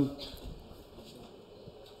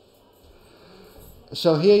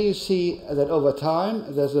 So here you see that over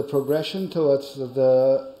time there's a progression towards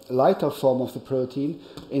the lighter form of the protein,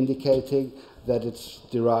 indicating that it's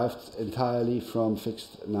derived entirely from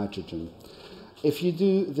fixed nitrogen. If you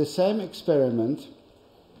do the same experiment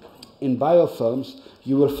in biofilms,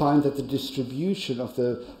 you will find that the distribution of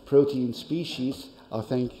the protein species,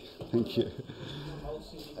 thank you.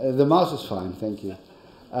 The mouse is fine, thank you.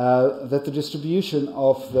 That the distribution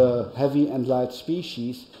of the heavy and light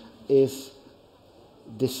species is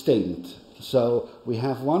distinct. So we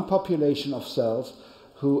have one population of cells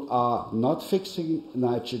who are not fixing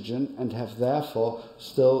nitrogen and have therefore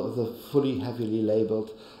still the fully heavily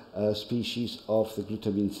labeled species of the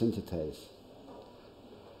glutamine synthetase.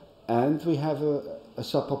 And we have a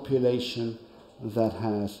subpopulation that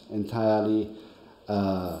has entirely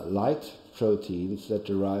light proteins that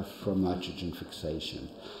derive from nitrogen fixation.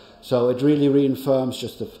 So it really reaffirms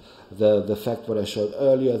just the fact what I showed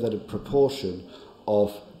earlier, that a proportion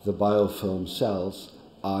of the biofilm cells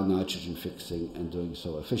are nitrogen fixing and doing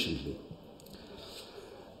so efficiently.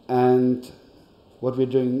 And what we're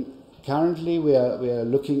doing currently, we are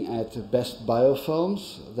looking at best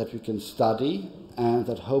biofilms that we can study and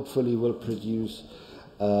that hopefully will produce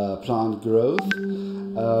plant growth.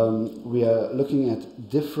 We are looking at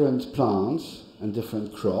different plants and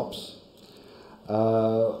different crops.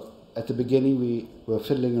 At the beginning, we were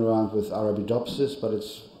fiddling around with Arabidopsis, but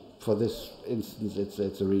it's, for this instance,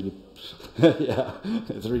 it's a really yeah,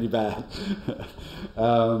 it's really bad.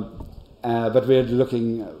 But we're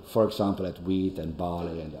looking, for example, at wheat and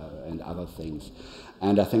barley and other things,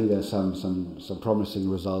 and I think there's some promising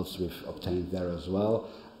results we've obtained there as well.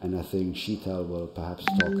 And I think Sheetal will perhaps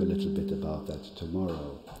talk a little bit about that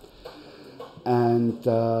tomorrow. And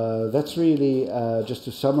that's really just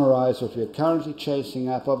to summarize what we're currently chasing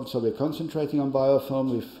up. So we're concentrating on biofilm.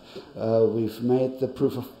 We've made the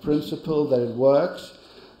proof of principle that it works,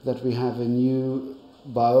 that we have a new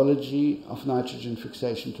biology of nitrogen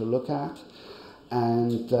fixation to look at,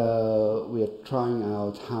 and we are trying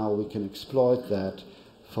out how we can exploit that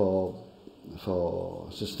for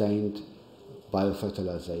sustained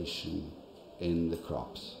biofertilization in the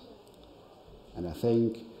crops. And I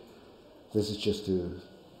think this is just to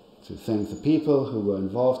thank the people who were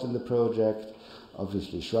involved in the project.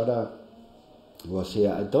 Obviously Shraddha was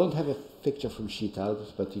here. I don't have a picture from Sheetal,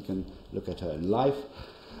 but you can look at her in life.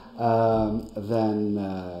 Then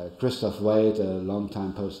Christoph Wade, a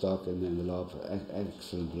long-time postdoc in the lab,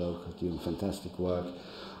 excellent bloke, doing fantastic work.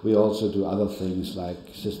 We also do other things like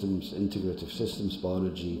systems, integrative systems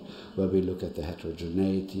biology, where we look at the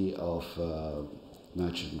heterogeneity of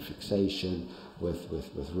nitrogen fixation with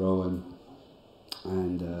Rowan.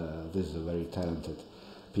 And this is a very talented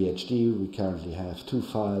PhD. We currently have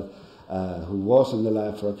Tufal, who was in the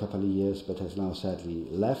lab for a couple of years but has now sadly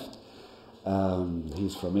left.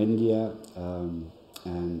 He's from India,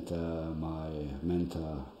 and my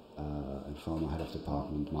mentor and former head of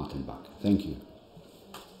department, Martin Buck. Thank you.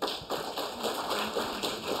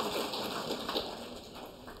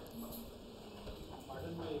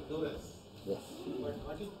 Pardon my ignorance. Yes. But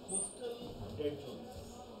what is coastal dead zones?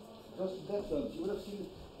 Coastal dead zones, you would have seen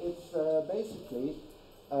it's basically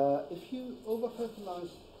if you over-fertilize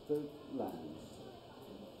the lands,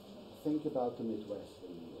 think about the Midwest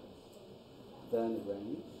in the US. Then it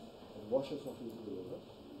rains, it washes off into the river,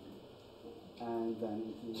 and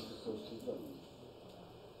then into the coastal zones.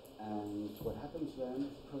 And what happens then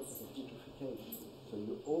is the process of eutrophication. So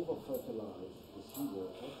you over-fertilize the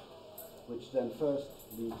seawater, which then first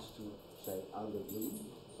leads to, say, algal bloom,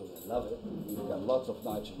 so they love it, and you get lots of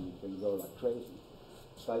nitrogen, you can grow like crazy.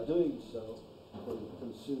 By doing so, they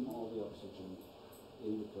consume all the oxygen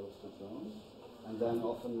in the coastal zones, and then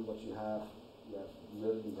often what you have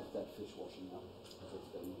millions of dead fish washing up, because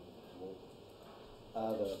it's then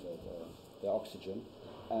the oxygen,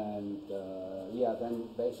 and then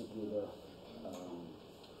basically the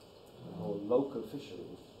whole local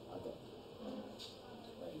fisheries are dead.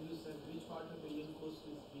 You said which part of the Indian coast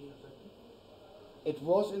is being affected? It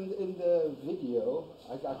was in the video.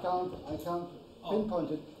 I can't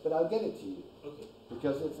pinpoint it, but I'll get it to you. Okay.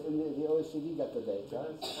 Because it's in the OECD got the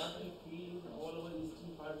data. Because what I feel all over the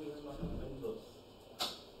eastern part we have a lot of mangroves.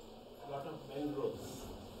 A lot of mangroves.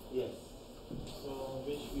 Yes. So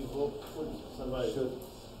which we hope could survive. Should.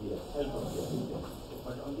 Yes. Help us. Yes.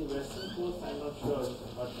 But on the western coast I'm not sure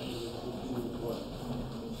what kind of work.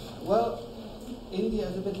 Well, India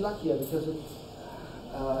is a bit luckier because it,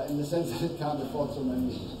 in the sense that it can't afford so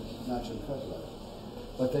many natural fertilizers.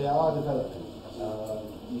 But they are developing.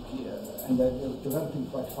 And they're developing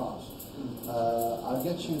quite fast. I'll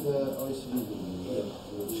get you the OECD video.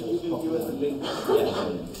 You can give us a link.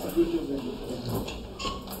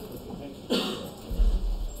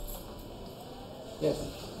 Yes.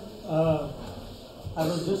 I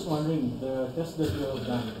was just wondering, the tests that you have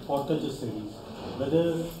done, pot culture studies,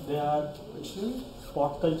 whether they are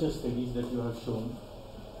pot culture studies that you have shown,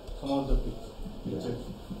 some of the pictures.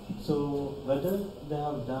 So whether they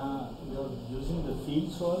have done, you're using the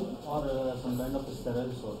field soil or some kind of a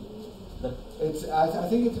sterile soil? I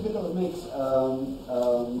think it's a bit of a mix.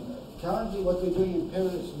 Currently what we're doing in Peru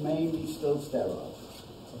is mainly still sterile.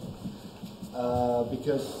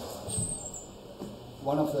 Because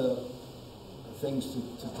one of the things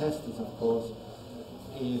to test is, of course,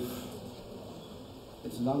 if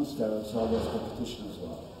it's non-sterile soil, there's competition as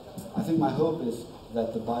well. I think my hope is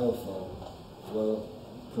that the biofilm will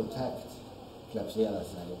protect Klebsiella,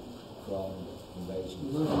 say, from invasion.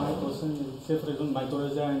 My question is, say for example,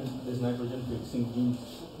 mycorrhiza and this nitrogen fixing genes,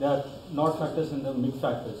 they are not factors in the mix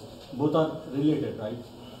factors. Both are related, right?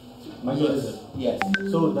 mycorrhizal. Yes.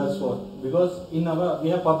 So that's what, because we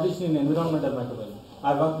have published in environmental microbiology.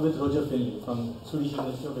 I worked with Roger Finley from Swedish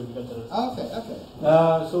University of Agriculture. Okay.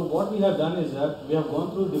 So what we have done is that we have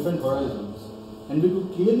gone through different horizons, and we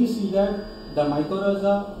could clearly see that the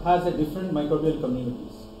mycorrhiza has a different microbial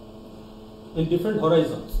communities in different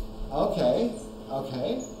horizons. Okay.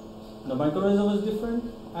 The mycorrhiza was different,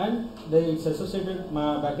 and its associated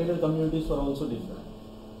bacterial communities were also different.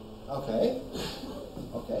 Okay.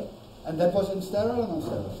 And that was in sterile or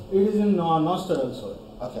non-sterile? It is in non-sterile soil.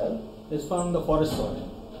 Okay. It's from the forest soil.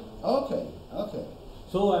 Okay.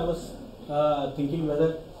 So I was thinking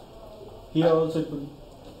whether here also it could.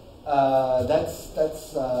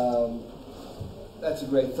 That's a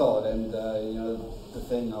great thought, and the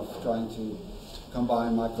thing of trying to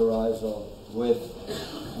combine mycorrhizal with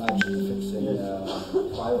nitrogen fixing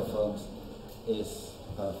biofilms is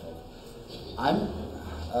perfect.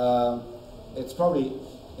 It's probably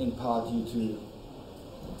in part due to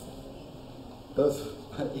both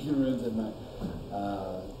my ignorance and my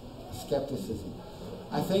skepticism.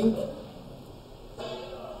 I think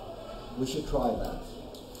we should try that,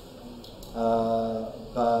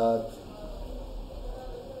 but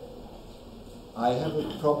I have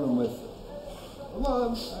a problem with.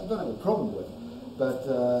 Well, I don't have a problem with, but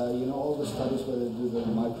all the studies where they do the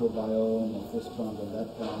microbiome of this plant and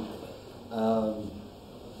that plant.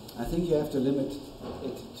 I think you have to limit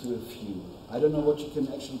it to a few. I don't know what you can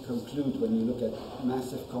actually conclude when you look at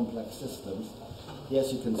massive complex systems.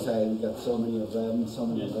 Yes, you can say we got so many of them, so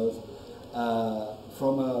many of those.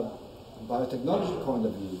 From a biotechnology point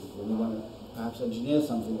of view, when you want to perhaps engineer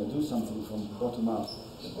something or do something from bottom up,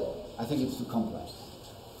 I think it's too complex.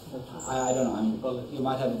 I don't know. You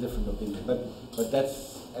might have a different opinion, but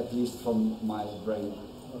that's at least from my brain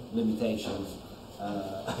limitations.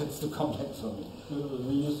 It's too complex for me.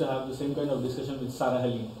 We used to have the same kind of discussion with Sarah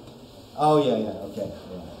Helene. Oh okay.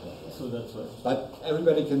 Yeah. So that's why. But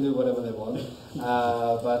everybody can do whatever they want.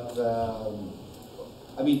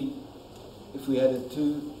 I mean, if we had a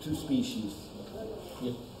two species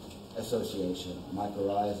association,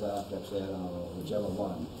 mycorrhiza, Klebsiella, or whichever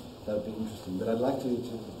one, that would be interesting. But I'd like to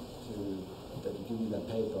that you give me that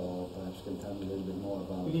paper, or perhaps you can tell me a little bit more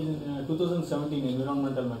about it. It is in 2017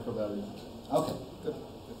 Environmental Microbiology. Okay, good.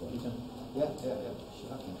 Yeah.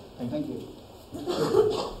 Okay. Thank you.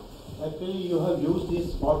 Actually, you have used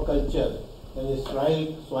this spot culture as a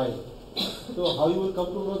soil. So how you will come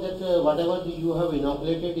to know that whatever you have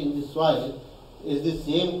inoculated in the soil is the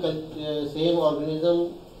same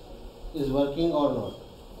organism is working or not?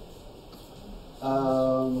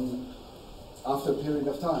 After a period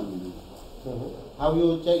of time, you mean? Have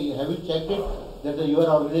you checked it that your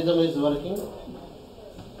organism is working?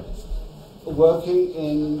 Working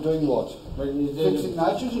in doing what? Fixing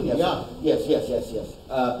nitrogen? Yes. Yes.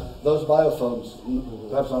 Those biofilms,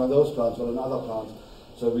 perhaps not on those plants, but on other plants.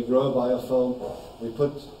 So we grow a biofilm, we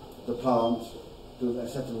put the plant, do the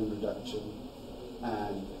acetylene reduction,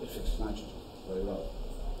 and it fixes nitrogen very well.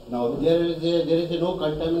 Now, there is no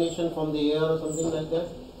contamination from the air or something like that?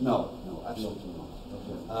 No, absolutely not.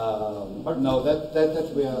 But no,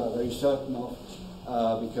 that we are very certain of,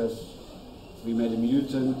 because we made a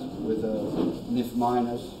mutant with a NIF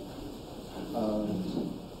minus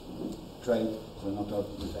trait, so not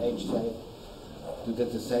with H say, to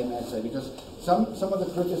get the same assay. Because some of the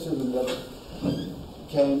criticism that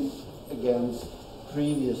came against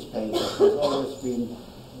previous papers has always been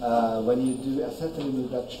when you do acetylene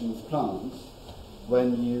reduction with plants,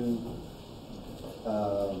 when you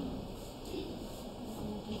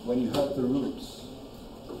hurt the roots,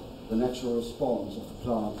 the natural response of the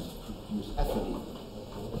plant is to produce ethylene,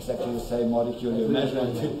 exactly the same molecule you're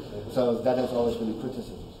measuring. So that has always been a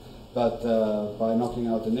criticism. But by knocking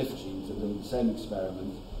out the NIF genes and doing the same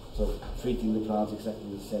experiment, so treating the plants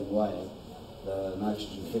exactly the same way, the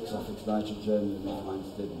nitrogen fixed nitrogen, and the NIF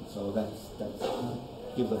minus didn't. So that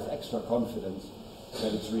gives us extra confidence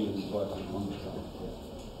that it's really working on the plant.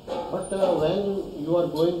 Yeah. But when you are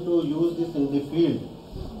going to use this in the field,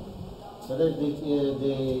 whether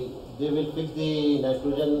they will fix the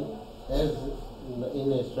nitrogen as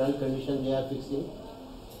in a sterile condition they are fixing?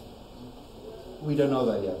 We don't know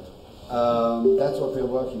that yet. That's what we're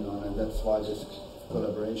working on, and that's why this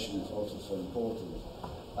collaboration is also so important.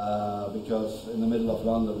 Because in the middle of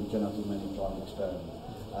London we cannot do many plant experiments.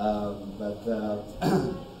 But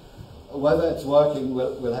whether it's working,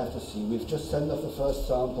 we'll have to see. We've just sent off the first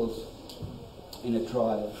samples in a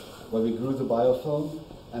trial where we grew the biofilm,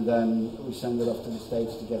 and then we send it off to the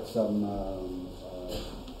States to get some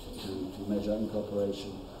to measure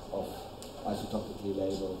incorporation of isotopically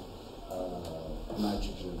labeled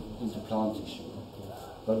nitrogen into plant tissue.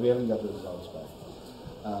 but we haven't got the results back.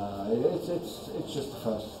 It's just the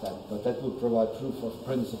first step, but that would provide proof of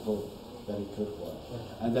principle that it could work.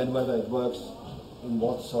 And then whether it works in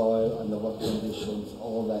what soil, under what conditions,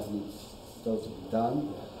 all that needs still to be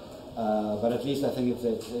done. But at least I think it's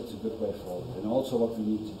a good way forward. And also what we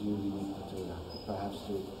need to do, we need to perhaps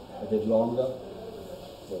do a bit longer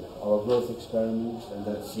for our growth experiments, and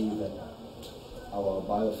then see that our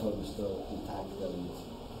biofilm is still intact and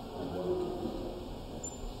working.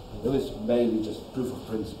 It was mainly just proof of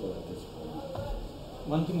principle at this point.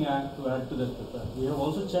 One thing to add to that, we have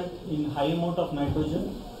also checked in high amount of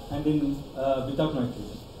nitrogen and in without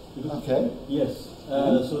nitrogen. Okay. Yes.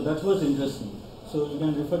 So that was interesting. So you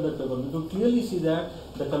can refer that paper. We could clearly see that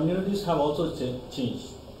the communities have also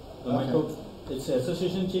changed. The its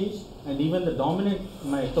association changed, and even the dominant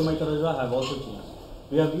ectomycorrhiza have also changed.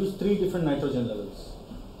 We have used 3 different nitrogen levels.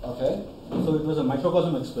 Okay. So it was a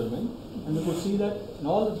microcosm experiment, and we could see that in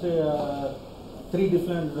all the 3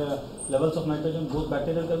 different levels of nitrogen, both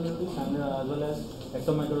bacterial communities and as well as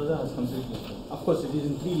ectomycorrhiza has completely changed. Of course, it is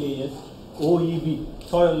in 3 layers. OEB,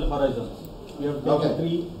 soil horizons. We have taken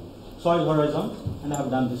 3 soil horizons and have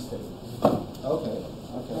done this thing. Okay.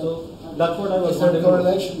 So that's what I was. Is there a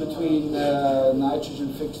correlation between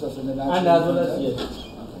nitrogen fixers and the nitrogen? And as well as content? yes.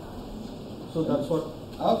 So that's what.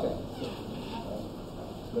 Okay.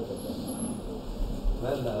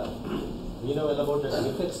 Well, we know well about the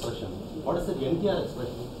NF expression. What is the NTR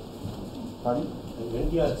expression? Pardon? The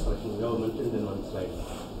NTR expression, we have mentioned in one slide.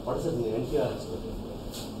 What is the NTR expression?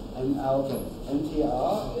 Okay.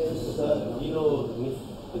 NTR is... you know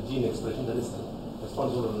the gene expression that is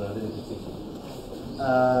responsible for nitrogen fixation.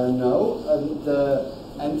 No, and the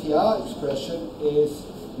NTR expression is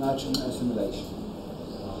nitrogen assimilation.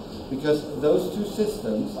 Because those 2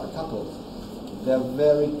 systems are coupled. They're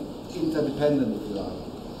very interdependent, if you like.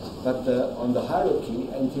 But on the hierarchy,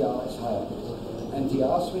 NTR is higher.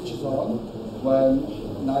 NTR switches on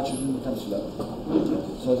when nitrogen becomes low.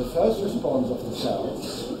 So the first response of the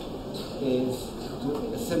cells is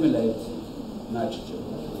to assimilate nitrogen.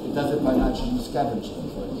 It does it by nitrogen scavenging,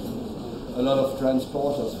 for instance. A lot of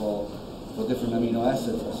transporters for different amino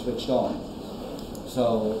acids are switched on.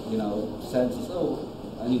 So, senses,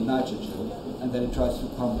 I need nitrogen, and then it tries to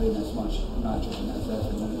pump in as much nitrogen as there's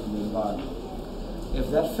in the environment.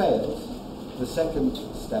 If that fails, the second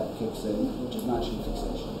step kicks in, which is nitrogen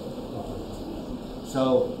fixation.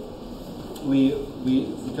 So,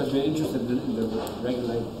 because we're interested in the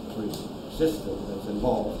regulatory system that's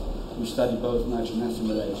involved, we study both nitrogen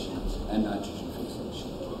assimilation and nitrogen fixation.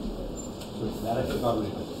 So it's directly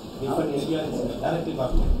correlated. Different NTR is directly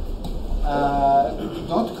correlated.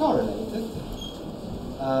 Not correlated.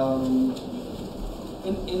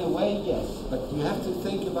 In a way, yes, but you have to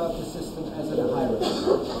think about the system as a hierarchy.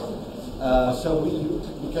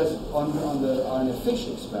 Because on the RNA fish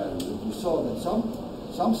experiment, we saw that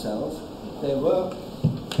some cells, they were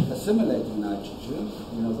assimilating nitrogen,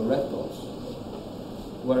 the red dots,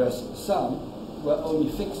 whereas some were only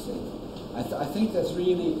fixing. I think that's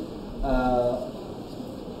really,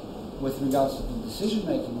 with regards to the decision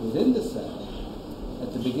making within the cell,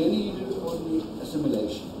 at the beginning you do only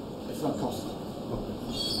assimilation. It's not costly.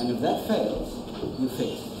 And if that fails, you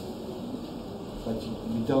fix. But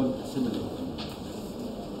you don't assimilate.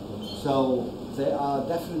 So they are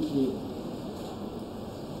definitely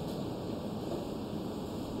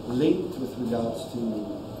linked with regards to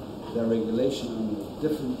their regulation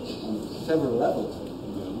on several levels,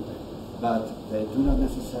 but they do not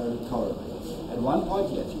necessarily correlate. At one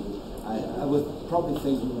point, yes, I would probably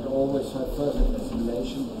think you would always have first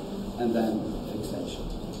assimilation and then fixation.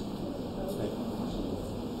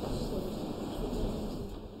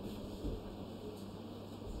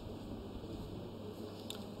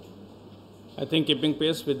 I think keeping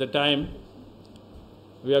pace with the time,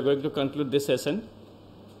 we are going to conclude this session.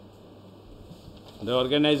 The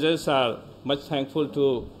organizers are much thankful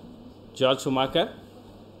to George Schumacher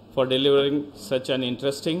for delivering such an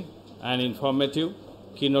interesting and informative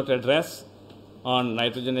keynote address on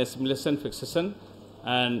nitrogen assimilation, fixation,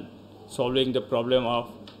 and solving the problem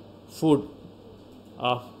of food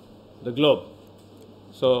of the globe.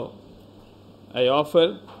 So I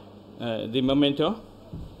offer the memento.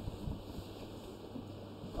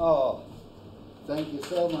 Oh, thank you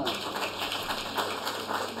so much.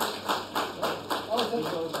 Oh, thank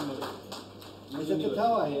you. Is it the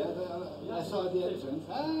tower here? I saw the entrance.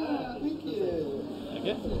 Ah, thank you.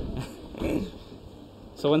 Okay.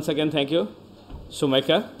 So once again, thank you,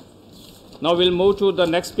 Schumacher. Now we'll move to the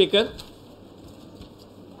next speaker.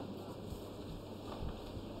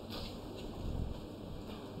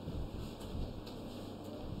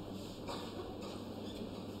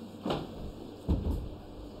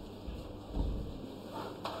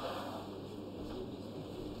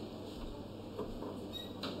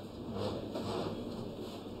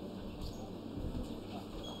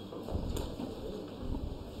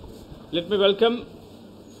 let me welcome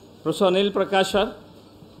Professor Anil Prakash sir.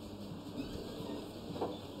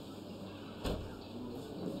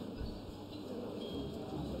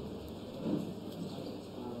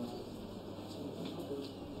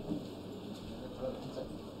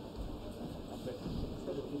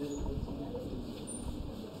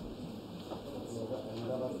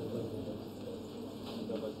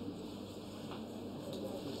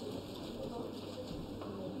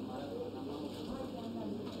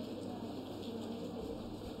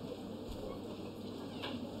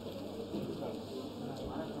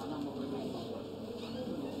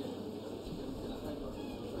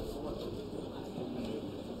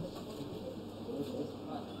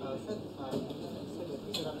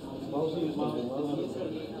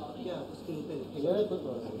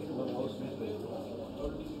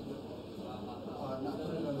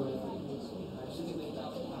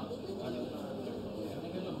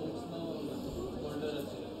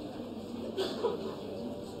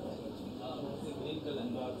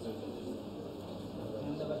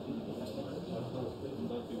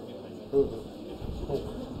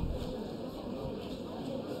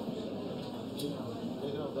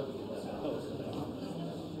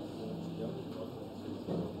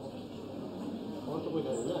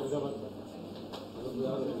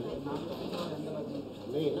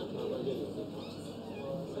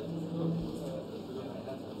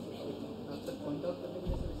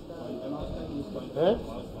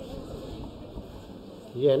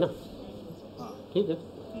 ये है ना, ठीक है।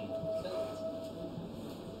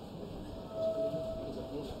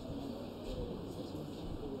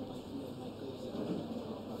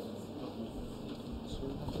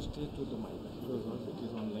 To the mic because it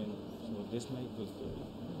is online, so this mic will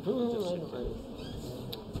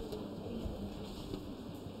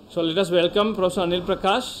So let us welcome Professor Anil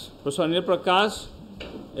Prakash. Professor Anil Prakash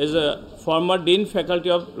is a former Dean Faculty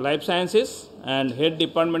of Life Sciences and Head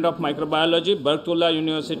Department of Microbiology, Biotechnology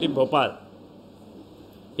University, Bhopal.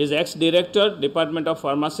 He is ex-Director, Department of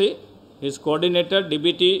Pharmacy. He is Coordinator,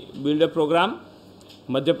 DBT Builder Program,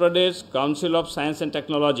 Madhya Pradesh Council of Science and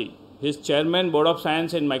Technology. He is Chairman, Board of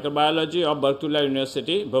Science in Microbiology of Biotechnology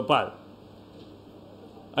University, Bhopal.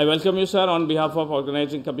 I welcome you, sir, on behalf of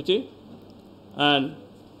organizing committee, and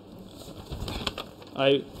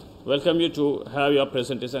I welcome you to have your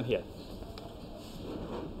presentation here.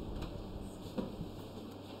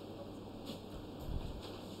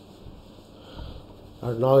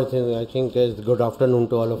 Now I think it's good afternoon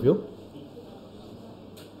to all of you.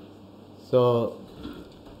 So,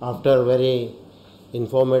 after very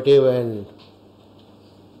informative and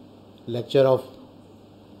lecture of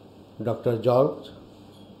Dr. George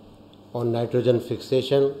on nitrogen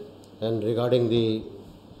fixation and regarding the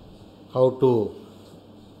how to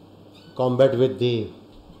combat with the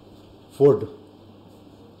food.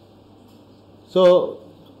 So,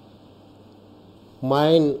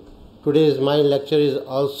 today's lecture is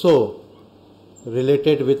also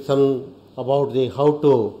related with some about the how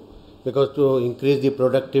to, because to increase the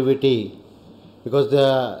productivity, because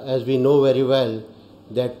as we know very well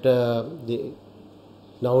that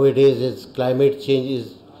nowadays is climate change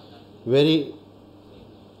is very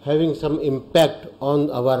having some impact on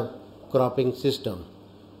our cropping system.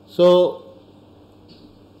 So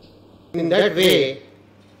in that way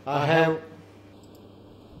I have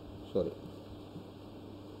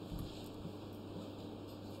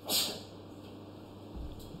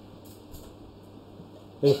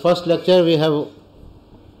in first lecture we have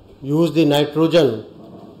used the nitrogen,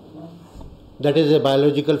 that is a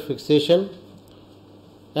biological fixation,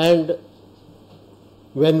 and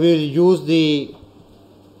when we use the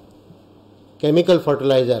chemical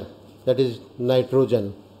fertilizer, that is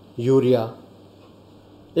nitrogen, urea,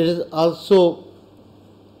 it is also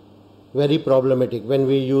very problematic when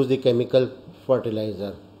we use the chemical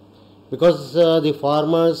fertilizer, because the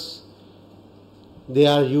farmers, they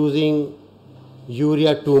are using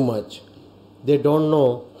urea too much. They don't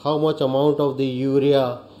know how much amount of the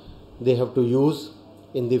urea they have to use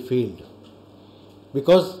in the field,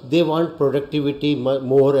 because they want productivity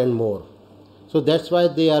more and more. So that's why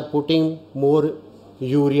they are putting more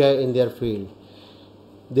urea in their field.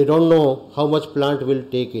 They don't know how much plant will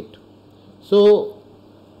take it. So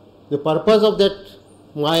the purpose of that,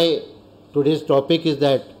 my today's topic is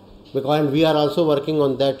that, because we are also working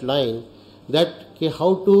on that line, that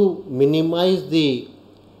how to minimize the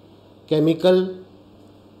chemical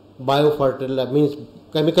biofertilizer, means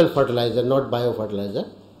chemical fertilizer, not biofertilizer,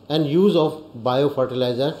 and use of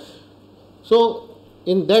biofertilizer. So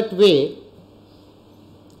in that way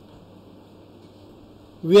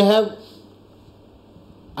we have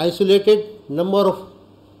isolated number of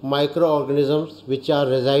microorganisms which are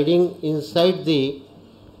residing inside the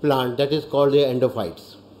plant, that is called the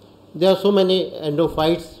endophytes. There are so many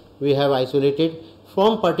endophytes we have isolated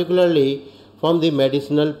particularly from the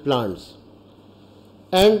medicinal plants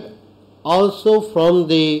and also from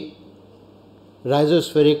the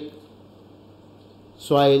rhizospheric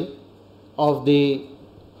soil of the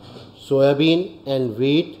soybean and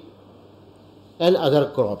wheat and other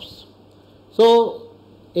crops. So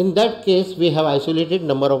in that case we have isolated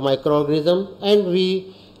number of microorganisms and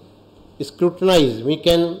we scrutinize, we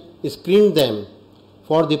can screen them.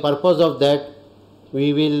 For the purpose of that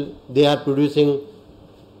they are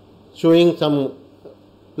showing some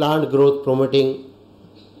plant growth promoting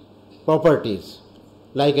properties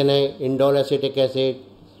like an indole acetic acid,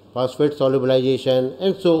 phosphate solubilization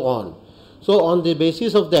and so on. So on the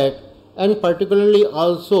basis of that, and particularly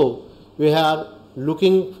also we are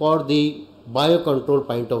looking for the biocontrol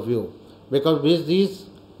point of view, because with these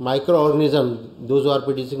microorganisms, those who are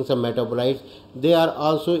producing some metabolites, they are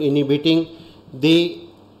also inhibiting the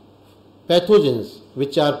pathogens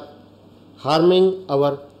which are harming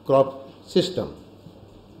our crop system.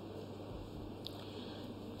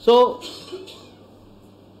 So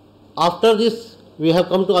after this we have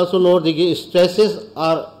come to also know the stresses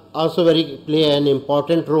are also play an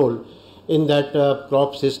important role in that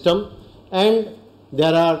crop system, and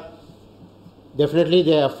there are definitely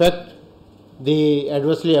they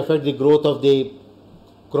adversely affect the growth of the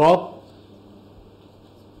crop,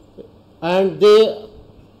 and they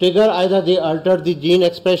trigger either they alter the gene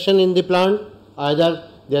expression in the plant, either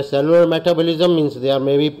their cellular metabolism means they are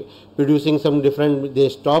maybe producing some different, they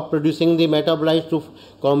stop producing the metabolites to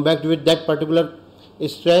combat with that particular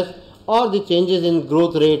stress, or the changes in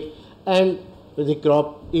growth rate and the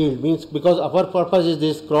crop yield, means because our purpose is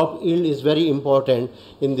this crop yield is very important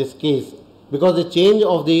in this case, because the change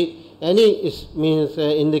of the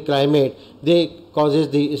in the climate they causes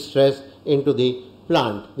the stress into the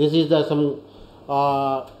plant. This is the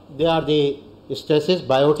they are the stresses,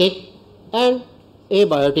 biotic and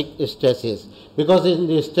abiotic stresses, because in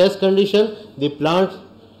the stress condition the plants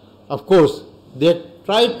of course they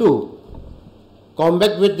try to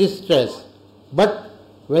combat with this stress, but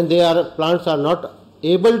when plants are not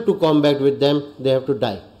able to combat with them, they have to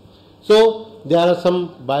die. So there are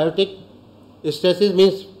some biotic stresses,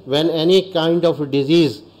 means when any kind of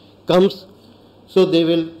disease comes, so they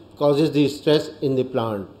will causes the stress in the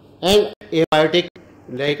plant, and abiotic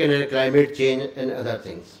like in climate change and other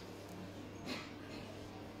things.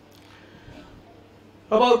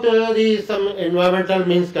 About some environmental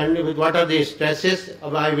means, what are the stresses?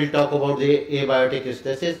 I will talk about the abiotic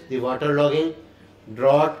stresses: the waterlogging,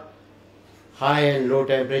 drought, high and low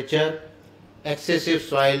temperature, excessive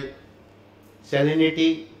soil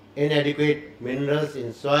salinity, inadequate minerals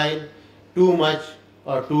in soil, too much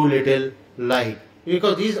or too little light.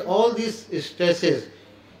 Because all these stresses,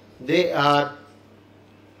 they are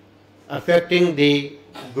affecting the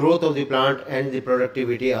growth of the plant and the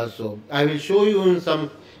productivity also. I will show you in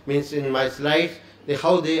my slides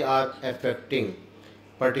how they are affecting.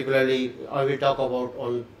 Particularly, I will talk about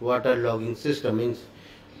on water logging system.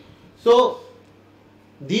 So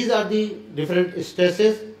these are the different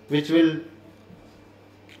stresses which will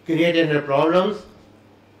create any problems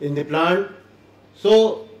in the plant.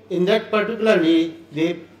 So in that particularly,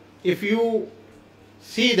 if you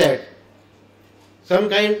see that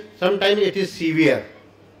sometimes it is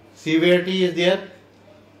severity is there,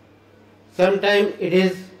 sometimes it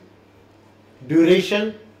is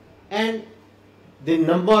duration, and the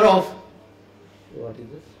number of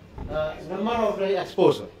number of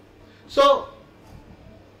exposure. So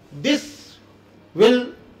this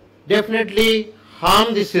will definitely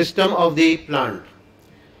harm the system of the plant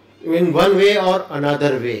in one way or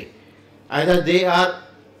another way. Either they are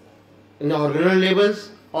in the organelle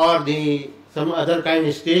levels or some other kind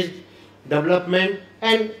of stage development,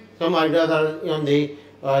 and some other on the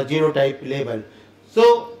genotype level.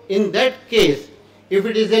 So in that case, if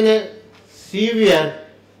it is in a severe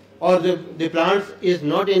or the plants is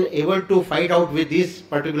not able to fight out with these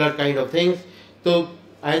particular kind of things, so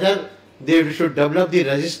either they should develop the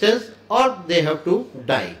resistance or they have to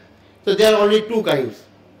die. So there are only two kinds: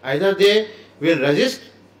 either they will resist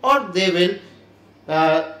or they will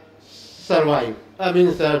die.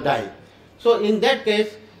 So in that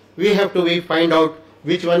case, we have to find out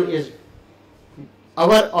which one is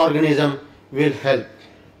our organism will help.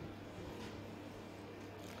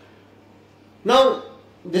 Now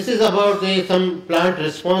this is about some plant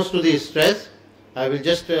response to the stress. I will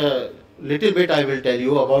just little bit I will tell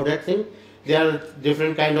you about that thing. There are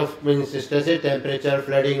different kind of stresses: temperature,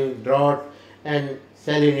 flooding, drought, and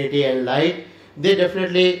salinity and light. they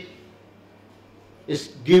definitely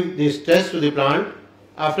give the stress to the plant.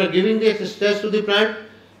 After giving the stress to the plant,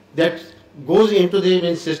 that goes into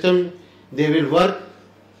the system, they will work,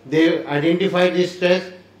 they identify the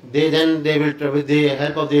stress, they will with the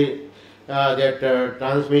help of the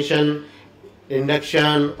transmission,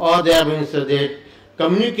 induction, or they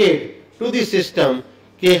communicate to the system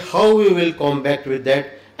how we will combat with that,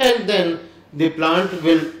 and then the plant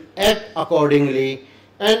will act accordingly,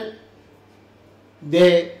 and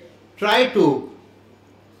they try to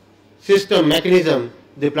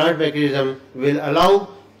the plant mechanism will allow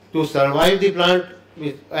to survive the plant,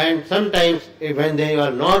 and sometimes when they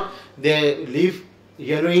are not, the leaf,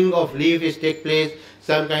 yellowing of leaf is take place,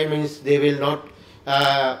 sometimes means they will not,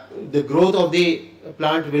 the growth of the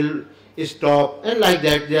plant will stop, and like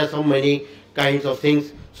that there are so many kinds of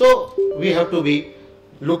things. So we have to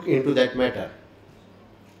look into that matter.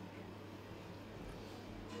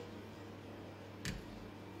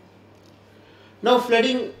 Now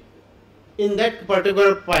flooding, in that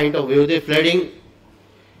particular point of view, the flooding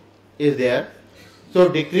is there. So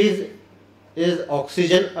decrease is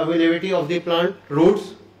oxygen availability of the plant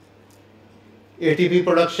roots, ATP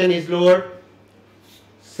production is lower,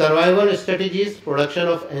 survival strategies, production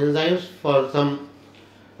of enzymes for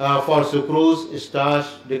for sucrose, starch,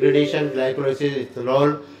 degradation, glycolysis,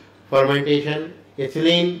 ethanol, fermentation,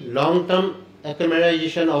 ethylene, long-term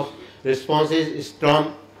acclimatization of responses,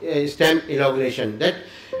 stem elongation. That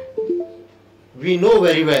we know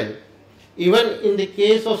very well. Even in the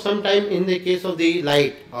case of sometime in the case of the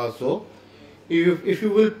light also, if you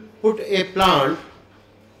will put a plant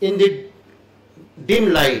in the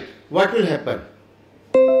dim light, what will happen?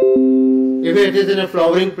 If it is in a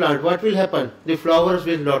flowering plant, what will happen? The flowers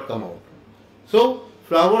will not come out. So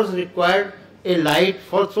flowers require a light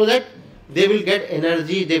so that they will get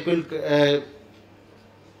energy, they will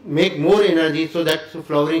make more energy, so that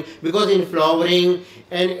flowering, because in flowering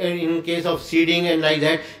and in case of seeding and like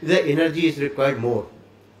that, the energy is required more.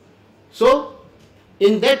 So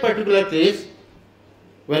in that particular case,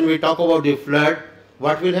 when we talk about the flood,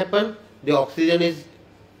 what will happen? The oxygen is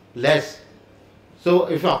less. So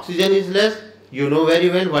if oxygen is less, you know very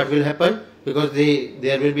well what will happen, because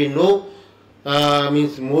there will be no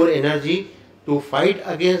means more energy to fight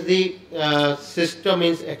against the system,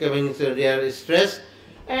 means their stress,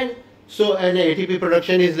 and so an ATP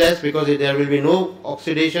production is less because there will be no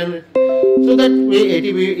oxidation, so that way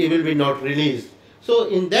ATP will be not released. So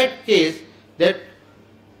in that case,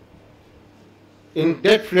 in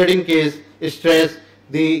that flooding case, stress,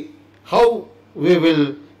 how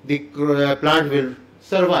the plant will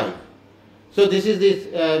survive. So this is this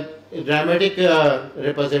dramatic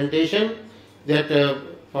representation that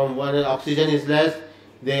from when oxygen is less,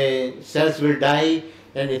 the cells will die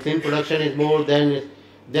and ethylene production is more, then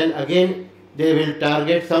again they will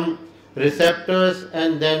target some receptors,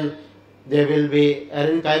 and then there will be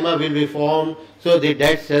parenchyma will be formed, so the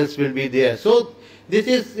dead cells will be there. So this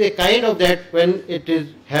is a kind of that when it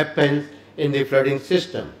happens in the flooding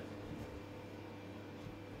system.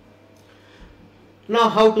 Now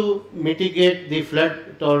how to mitigate the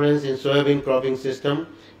flood tolerance in soybean cropping system,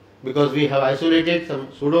 because we have isolated some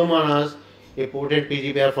Pseudomonas, a potent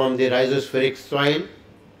PGPR from the rhizospheric soil.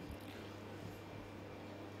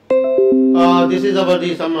 This is about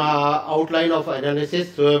some outline of analysis.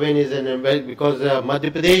 Soybean is because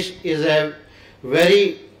Madhya Pradesh is a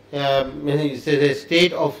very it's a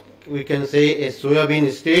state of, we can say, a soybean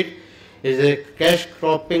state, is a cash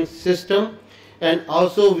cropping system, and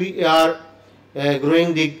also we are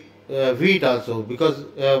growing the wheat also, because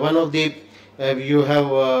one of the you have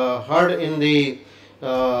heard in the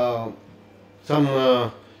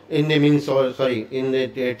in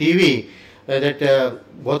the TV that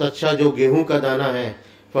बहुत अच्छा जो गेहूं का दाना है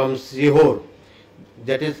from Sihor,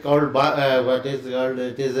 that is called what is called,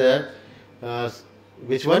 it is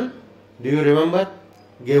which one? Do you remember?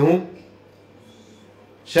 Gehu?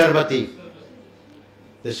 Sharbati.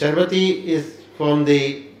 The Sharbati is from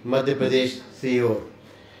the Madhya Pradesh Sihor.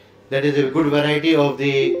 That is a good variety of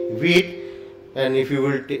the wheat, and if you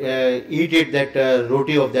will eat it, that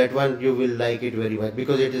roti of that one, you will like it very much,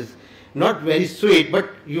 because it is not very sweet, but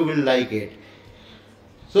you will like it.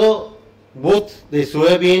 So both the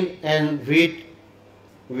soybean and wheat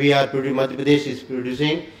Madhya Pradesh is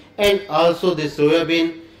producing, and also the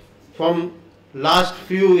soybean, from last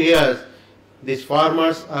few years these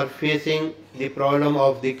farmers are facing the problem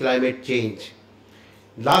of the climate change.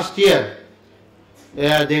 Last year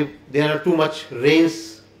there are too much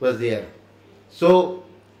rains was there, so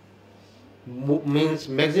means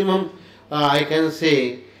maximum I can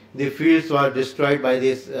say the fields were destroyed by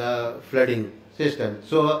this flooding system.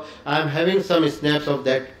 So I am having some snaps of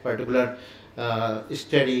that particular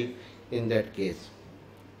study in that case.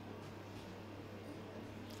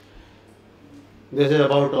 This is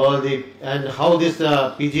about all the, and how this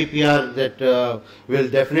PGPR that will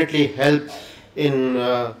definitely help in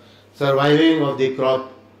surviving of the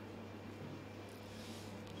crop.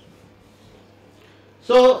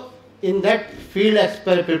 So in that field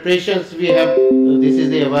preparations we have, this is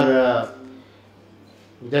the our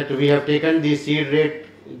that we have taken the seed rate,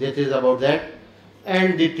 that is about that,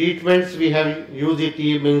 and the treatments we have used it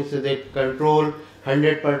means that control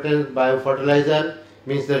 100% biofertilizer,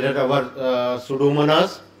 means that our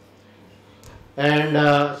pseudomonas, and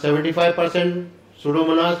 75%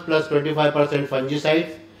 pseudomonas plus 25%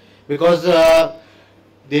 fungicides, because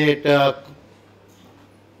the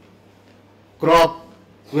crop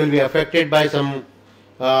will be affected by some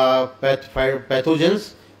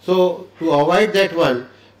pathogens. So to avoid that one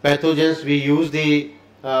pathogens, we use the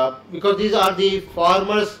because these are the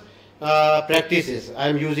farmers practices. I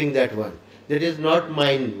am using that one. That is not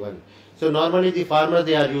mine one. So normally the farmers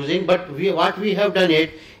they are using, but what we have done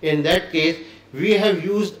it in that case, we have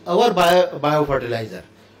used our biofertilizer,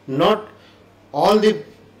 not all the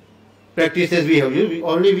practices we have used.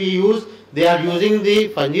 Only we use, they are using the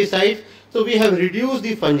fungicides, so we have reduced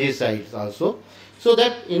the fungicides also, so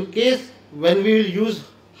that in case when we will use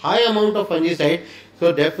high amount of fungicide,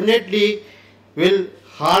 so definitely will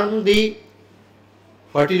harm the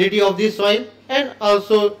fertility of the soil, and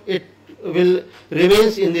also it will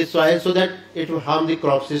remains in the soil, so that it will harm the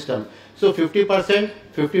crop system. So 50%,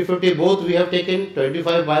 50-50 both we have taken,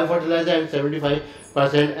 25 biofertilizer and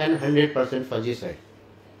 75% and 100% fungicide.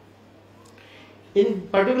 In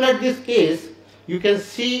particular this case, you can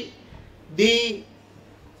see the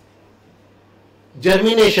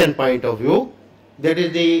germination point of view, that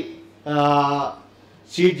is the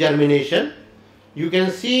seed germination. You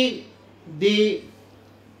can see the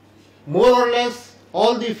more or less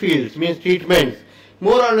all the fields, means treatments,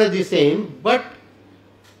 more or less the same, but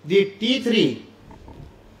the T3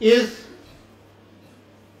 is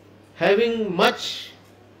having much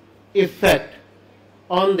effect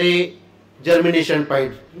on the germination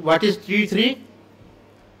point. What is T3?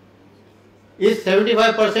 Is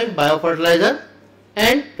 75% biofertilizer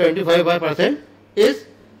and 25% is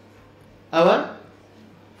our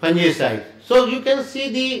fungicide. So you can see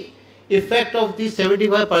the effect of the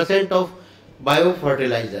 75% of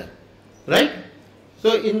biofertilizer, right?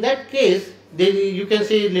 So in that case, you can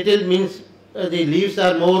see little means the leaves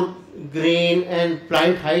are more green and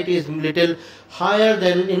plant height is little higher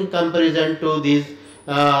than in comparison to these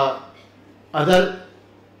other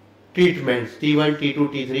treatments, T1, T2,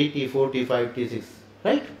 T3, T4, T5, T6,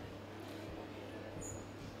 right?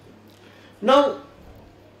 Now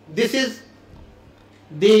this is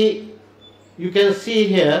the, you can see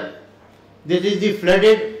here, this is the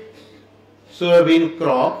flooded soybean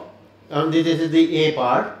crop, and this is the A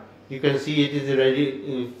part. You can see it is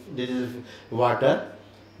ready, this is water,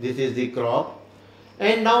 this is the crop.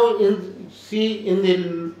 And now see in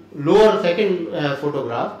the lower second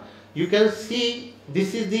photograph, you can see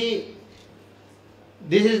this is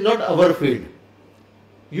not our field.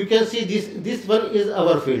 You can see this one is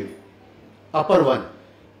our field, upper one.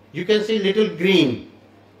 You can see little green,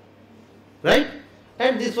 right?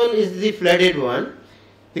 And this one is the flooded one.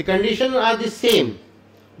 The conditions are the same,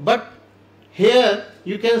 but here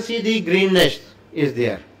you can see the greenness is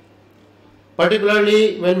there.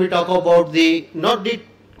 Particularly when we talk about the, not the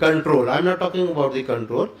control, I am not talking about the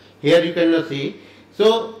control. Here you cannot see.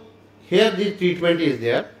 So here the treatment is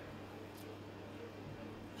there.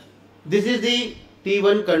 This is the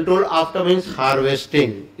T1 control after means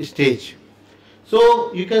harvesting stage.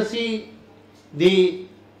 So you can see the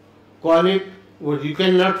quality, you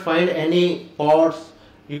cannot find any pods,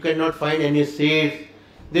 you cannot find any seeds,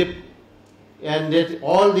 and that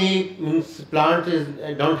all the means plants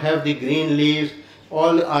don't have the green leaves,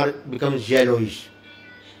 all are becomes yellowish.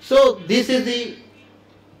 So this is the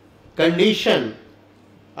condition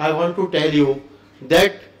I want to tell you,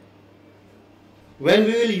 that when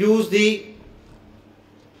we will use the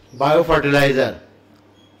biofertilizer,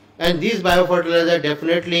 and these biofertilizer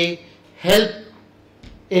definitely help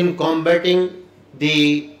in combating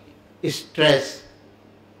the stress.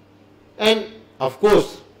 And of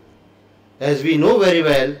course, as we know very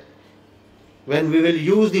well, when we will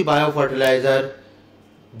use the biofertilizer,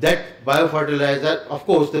 that biofertilizer, of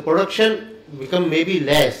course, the production become maybe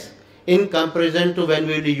less in comparison to when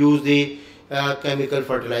we will use the chemical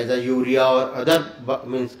fertilizer, urea or other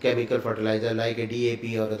means chemical fertilizer like a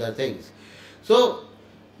DAP or other things. So,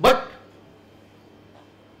 but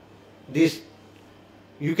this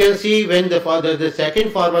you can see when the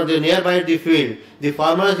second farmer, the nearby the field, the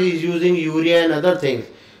farmer is using urea and other things,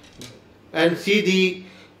 and see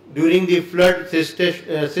during the flood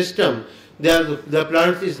system, the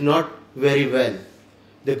plants is not very well.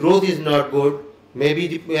 The growth is not good. Maybe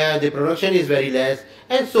the production is very less,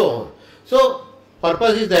 and so on. So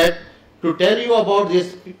purpose is that to tell you about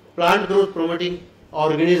this plant growth promoting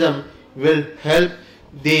organism will help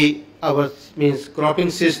our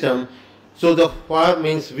cropping system. So the farm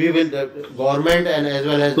means we will, the government and as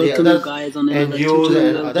well as the other NGOs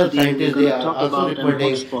and other scientists, they are also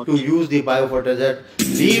recommending to use the biofertilizer,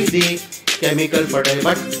 leave the chemical fertilizer,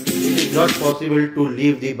 but it is not possible to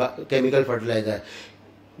leave the chemical fertilizer.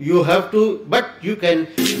 You have to, but you can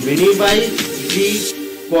minimize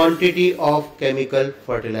the quantity of chemical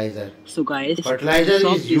fertilizer. So guys, fertilizer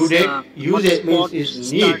is used means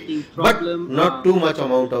is need, but not too much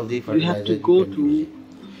amount of the fertilizer. You have to go to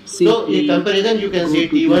so in comparison, you can see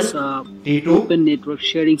T1, T2, Open Network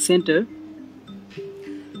Sharing Center,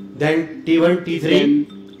 then T1, T3,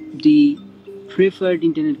 then the preferred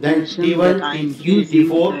internet then connection T1, that I am T3, using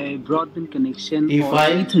T4, a broadband connection T5,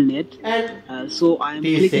 or Ethernet. and So I am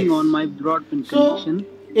T6. clicking on my broadband connection.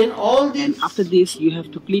 In all these And after this, you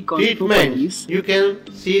have to click on properties. treatments, you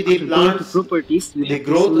can see the After going to plants, properties, you the have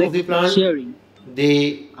growth to select of the plant, sharing.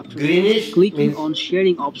 the After greenish clicking means on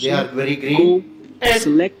sharing they option, are very green, go and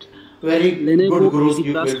select very Lenovo good growth Easy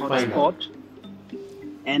you Plus will find out. hotspot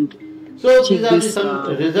and So check these are this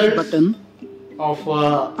some results button. of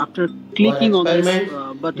After clicking on this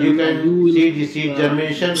experiment. button, You can you will see the seed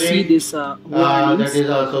germination see rate, this warnings, that is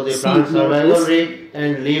also the seed plant survival notice, rate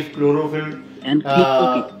and leaf chlorophyll, and click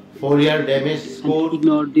OK. foliar damage score, And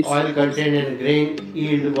ignore this. oil content and grain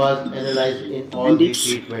yield was analyzed in all And the it's-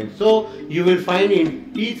 treatments. So you will find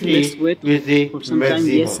in T3 Let's wait with the for some time.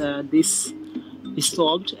 maximum. Yes, this is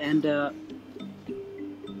solved, and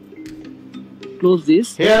close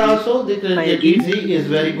this. Here also the Try T3 is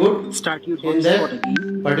very good. Start your In hotspot that,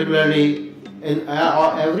 again. particularly in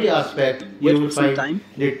every aspect, Wait you will for some find time.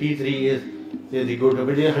 the T3 is the good.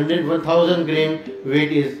 But 1,000 grain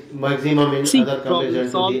weight is maximum in See, other comparison problem to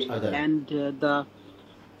solved, the other. and the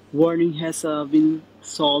warning has been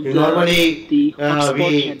solved. Normally, the hotspot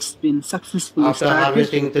we has been successfully after started.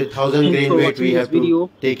 harvesting the 1,000 Thanks grain for weight, watching we this have video.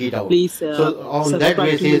 to take it out. Please So on that subscribe to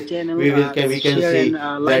my basis, channel, we can share see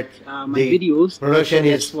and like that my the videos. production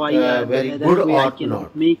That's is why very that good way I or can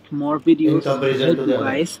not make more videos in comparison help to you the other.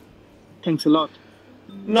 guys. Thanks a lot.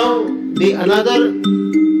 Now the another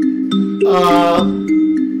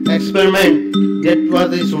experiment, that was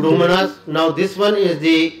the Pseudomonas. Now this one is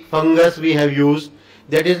the fungus we have used.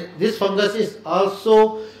 That is, this fungus is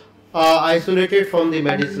also isolated from the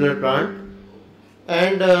medicinal plant,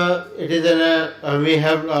 and it is we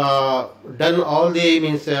have done all the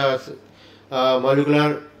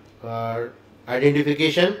molecular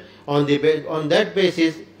identification. On that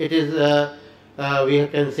basis, it is we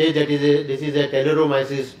can say that this is a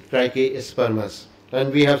Telleromyces trichoespermus,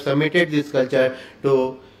 and we have submitted this culture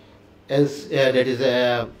to that is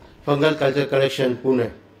a fungal culture collection,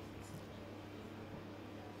 Pune.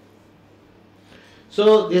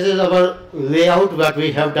 So this is our layout, what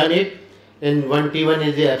we have done it. In 1T1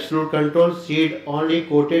 is the absolute control, seed only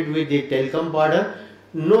coated with the talcum powder,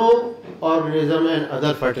 no organism and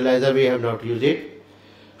other fertilizer, we have not used it.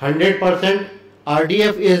 100%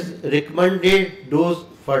 RDF is recommended dose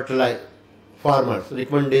fertilizer farmers,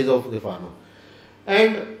 recommended days of the farmer,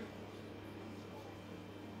 and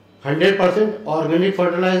 100% organic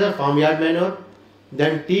fertilizer, farmyard manure.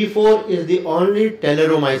 Then T4 is the only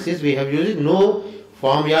Telleromyces we have used, no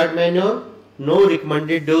farmyard manure, no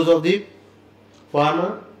recommended dose of the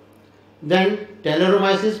farmer. Then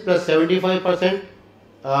Telleromyces plus 75%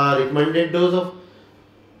 recommended dose of.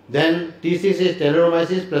 Then T6 is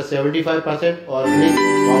Telleromyces plus 75% organic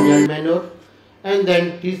farmyard manure. And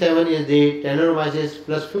then T7 is the Telleromyces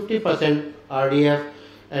plus 50% RDF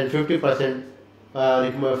and 50%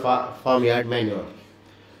 farmyard manure.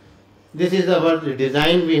 This is our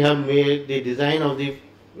design. We have made the design of the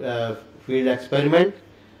field experiment.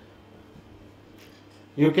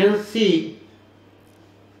 You can see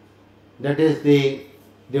that is the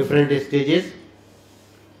different stages.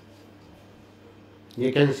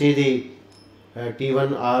 You can see the T1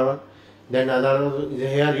 R1, then other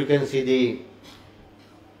here you can see the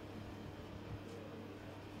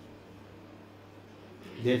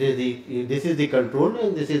this is the control,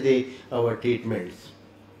 and this is the our treatments.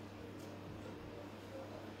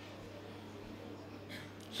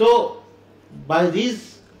 So by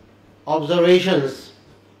these observations,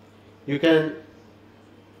 you can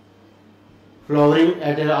flowering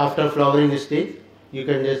after flowering stage, you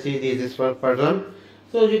can just see this is for person.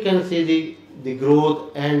 So you can see the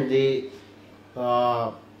growth and the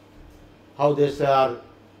how these are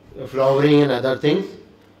flowering and other things.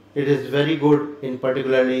 It is very good in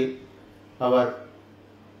particularly our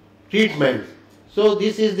treatment. So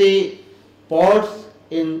this is the pods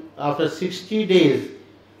in after 60 days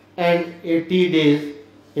and 80 days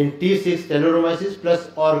in T6 teluromyces plus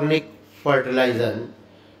organic fertilizer.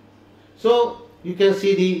 So you can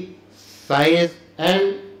see the size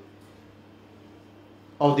and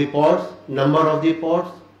of the pods, number of the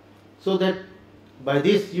pods, so that by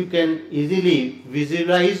this you can easily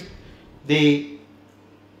visualize the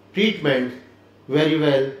treatment very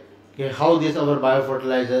well, how this our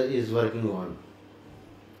biofertilizer is working on.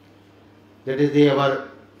 That is our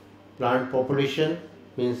plant population,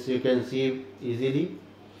 means you can see easily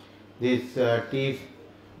this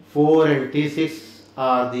T4 and T6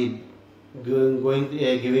 are the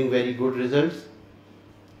giving very good results.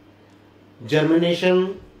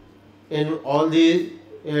 Germination in all the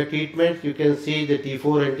treatments, you can see the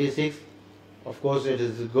T4 and T6, of course it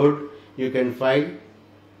is good, you can find.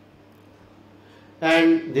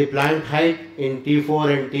 And the plant height in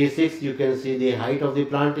T4 and T6, you can see the height of the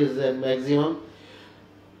plant is maximum.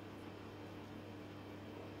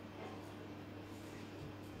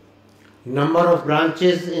 Number of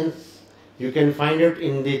branches you can find it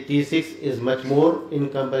in the T6 is much more in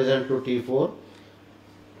comparison to T4.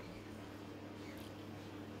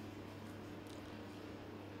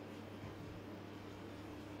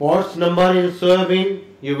 Pods number in soybean,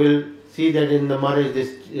 you will see that in number is this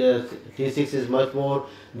T6 is much more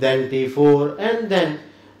than T4 and then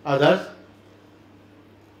others.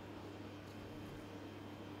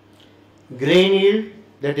 Grain yield,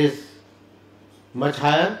 that is much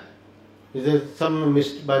higher. Is there some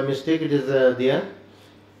by mistake it is there.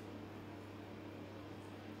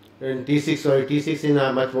 And T6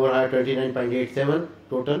 in much more higher, 29.87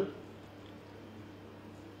 total.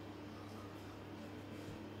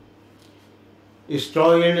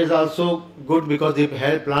 Straw yield is also good because the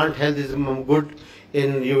plant health is good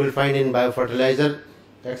you will find in biofertilizer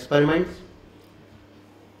experiments.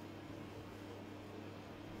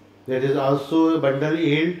 There is also a bundle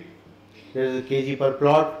yield, there is a kg per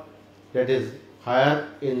plot, that is higher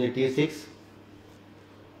in the T6.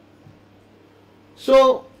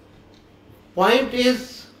 So point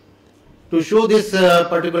is to show this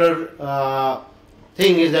particular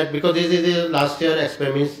thing is that because this is the last year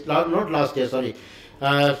experiments, not last year, sorry,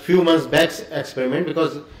 few months back experiment,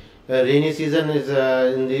 because rainy season is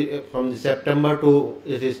from the September to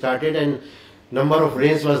it is started, and number of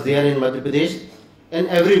rains was there in Madhya Pradesh and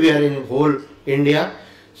everywhere in whole India.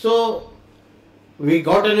 So we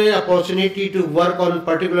got an opportunity to work on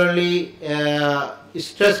particularly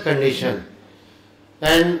stress condition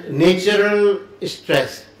and natural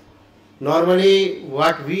stress. Normally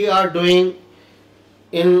what we are doing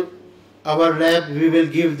in our lab, we will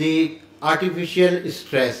give the artificial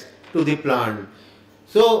stress to the plant.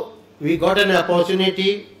 So we got an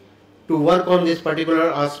opportunity to work on this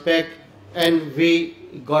particular aspect and we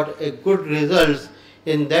got a good results.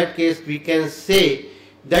 In that case, we can say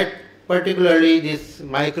that particularly these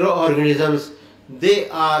microorganisms, they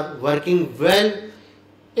are working well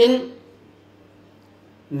in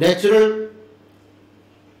nature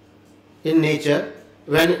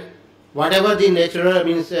when whatever the natural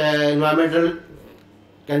means environmental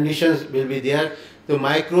conditions will be there, the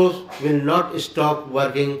microbes will not stop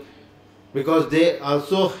working because they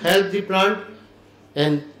also help the plant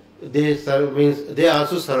and they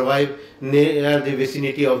also survive near the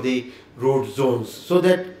vicinity of the root zones, so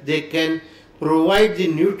that they can provide the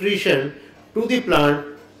nutrition to the plant,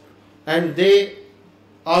 and they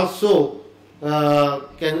also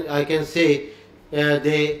I can say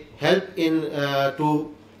they help in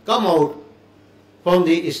to come out from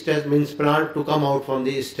the stress, means plant to come out from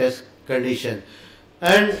the stress condition.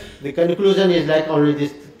 And the conclusion is like only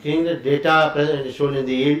this thing, the data shown in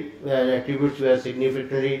the yield attributes were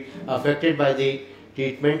significantly affected by the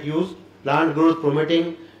treatment used. Plant growth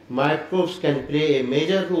promoting microbes can play a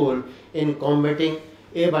major role in combating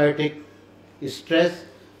abiotic stress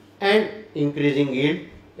and increasing yield,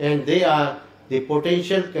 and they are the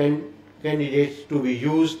potential candidates to be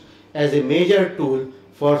used as a major tool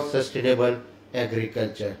for sustainable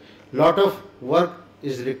agriculture. Lot of work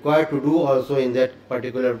is required to do also in that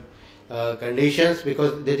particular conditions,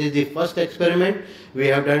 because that is the first experiment we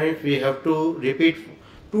have done it. We have to repeat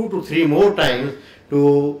 2 to 3 more times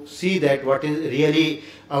to see that what is really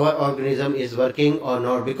our organism is working or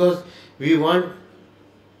not, because we want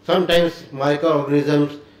sometimes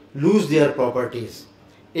microorganisms lose their properties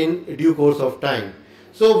in due course of time.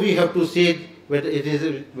 So we have to see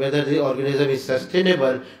whether the organism is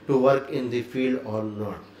sustainable to work in the field or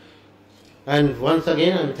not. And once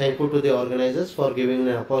again, I am thankful to the organizers for giving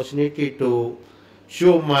an opportunity to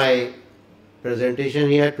show my presentation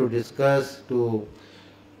here, to discuss, to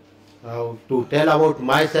tell about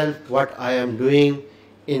myself, what I am doing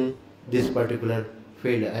in this particular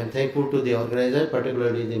field. I am thankful to the organizer,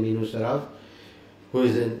 particularly the Minu Saraf, who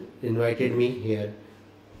has invited me here.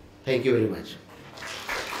 Thank you very much.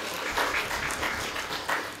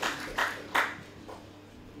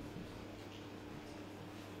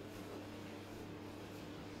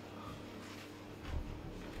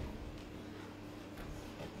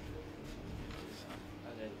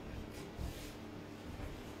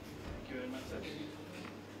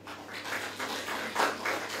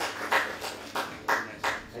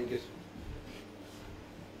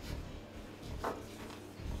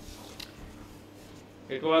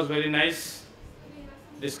 It was very nice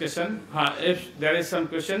discussion. If there is some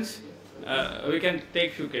questions, we can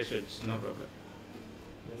take few questions, no problem.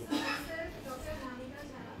 Dr. Namita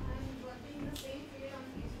Jha, I'm working in the same field on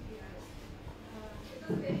BGPRS. It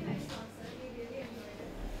was very nice talk, sir. We really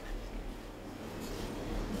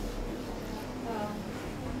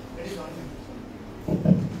enjoyed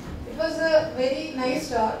it. It was a very nice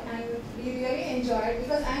talk and we really enjoyed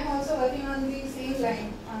because I'm also working on the same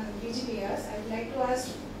line on BGPRS. I would like to ask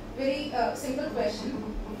very simple question.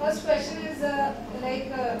 First question is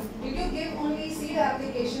did you give only seed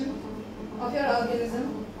application of your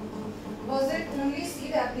organism? Was it only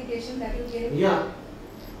seed application that you gave? Yeah,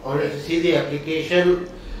 I wanted to see the application,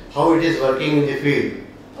 how it is working in the field.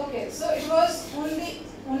 Okay, so it was only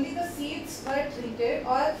the seeds were treated,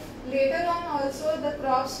 or later on also the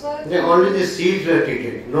crops were? Yeah, only the seeds were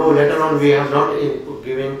treated. No, later on we have not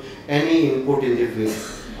given any input in the field.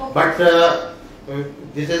 Okay. But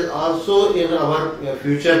this is also in our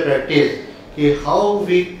future practice, how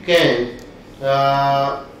we can,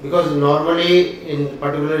 because normally in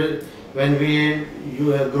particular when we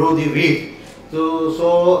grow the wheat,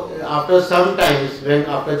 so after some times, when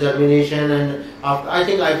after germination and after, I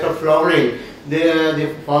think after flowering,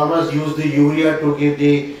 the farmers use the urea to give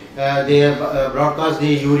they broadcast the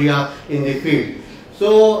urea in the field.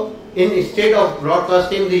 So instead of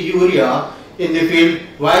broadcasting the urea in the field,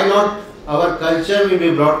 why not our culture will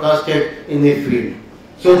be broadcasted in the field,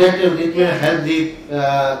 so that it will help the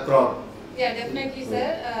crop. Yeah, definitely,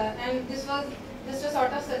 sir. And this was just a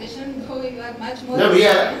sort of suggestion, though you are much more. No, we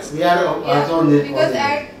are also on this. Because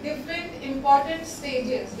at different important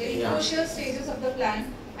stages, very Yeah. crucial stages of the plant,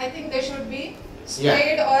 I think they should be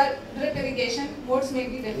sprayed or drip irrigation. Modes may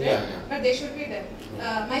be different, but they should be done.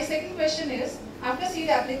 My second question is, after seed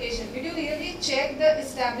application, did you really check the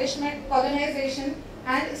establishment, colonization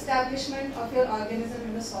and establishment of your organism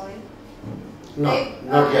in the soil? No, Like,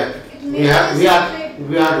 not yet. it We may are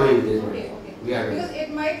doing this. Okay. We are doing. Because it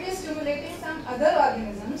might be stimulating some other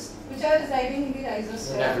organisms which are residing in the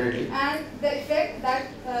rhizosphere. Definitely. And the effect that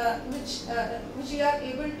which you are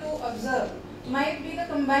able to observe might be the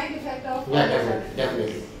combined effect of all Yeah, those definitely, organisms.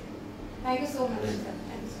 definitely. Thank you so much, sir.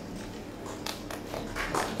 Thank you so much.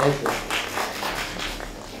 Thank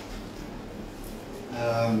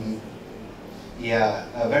you. Yeah,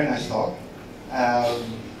 a very nice talk.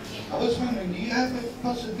 I was wondering, do you have a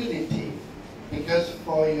possibility, because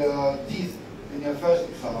for your teeth, in your first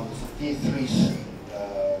example, T3,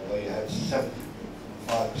 where you had 75%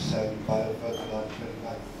 biofertilizer,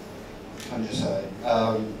 25 fungicide,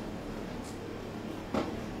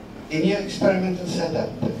 in your experimental setup,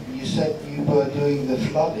 you said you were doing the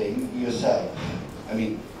flooding yourself. I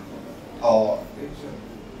mean,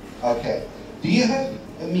 okay. Do you have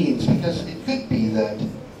a means, because it could be that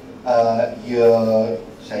your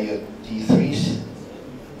T3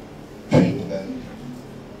 treatment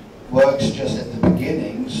works just at the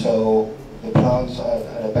beginning, so the plants are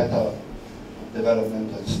at a better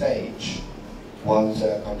developmental stage once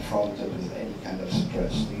they're confronted with any kind of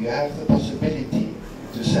stress. Do you have the possibility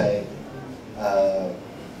to say,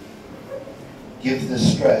 give the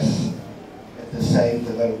stress at the same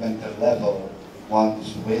developmental level,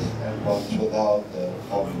 once with and once without the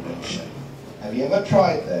formulation? Have you ever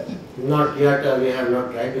tried that? Not yet. We have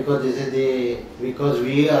not tried, because this is because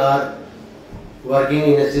we are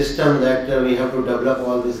working in a system that we have to develop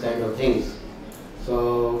all these kind of things.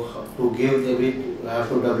 So to give we have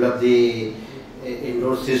to develop the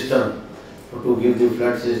indoor system, to give the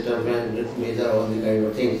flood system and measure all the kind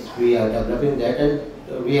of things. We are developing that, and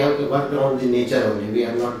we have worked on the nature only. We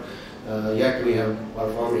have not yet we have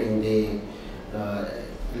performed in the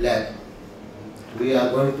lab. We are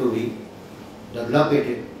going to develop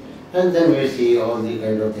it, and then we see all the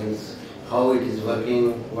kind of things, how it is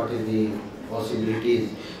working, what is the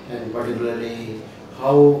possibilities, and particularly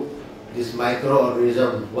how this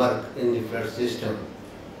microorganism work in the flood system.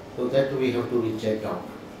 So that we have to be checked out.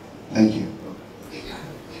 Thank you.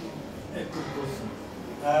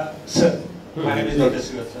 Sir, my name is Dr.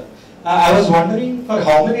 Sir. I was wondering for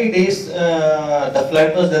how many days the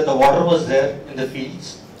flood was there, the water was there in the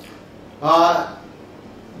fields?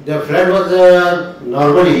 The flood was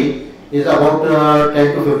normally is about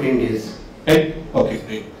 10 to 15 days. Okay,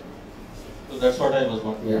 great. So that's what I was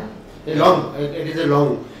wondering. Yeah, it is a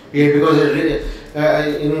long period because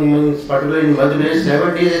particularly in Madhya Pradesh,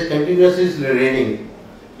 7 days it continuously is raining.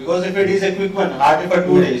 Because if it is a quick one, hardly for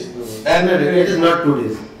 2 days, then it is not 2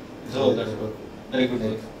 days. So that's good. Very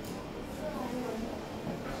good.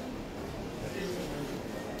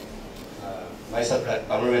 Myself,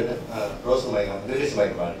 Amrita, close to my religious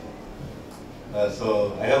background.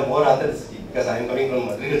 So I have more authenticity because I am coming from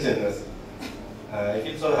agriculture university. I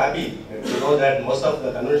feel so happy to know that most of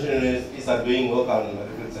the conventional universities are doing work on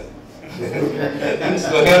agriculture. Things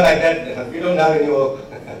going on like that, we don't have any work.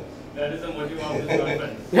 That is the motive of this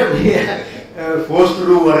conference. Forced to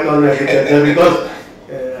do work on agriculture because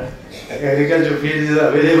agriculture field is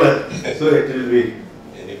available, so it will be.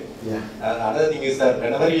 Another thing is that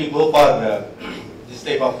whenever you go for this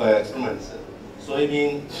type of experiments,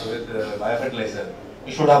 soybean with biofertilizer,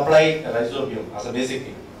 you should apply rhizobium as a basic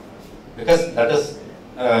thing because that is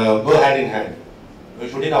go hand in hand. You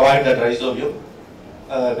shouldn't avoid that rhizobium.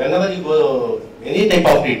 Whenever you go any type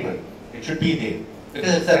of treatment, it should be there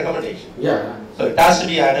because it's a recommendation. Yeah. So it has to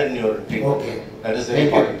be added in your treatment. Okay. That is very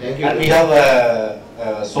important. Thank you. And we have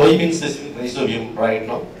soybean specific rhizobium right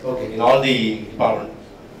now. Okay. In all the department.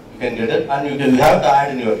 You can get it and you have to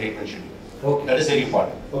add in your treatment schedule. Okay. That is very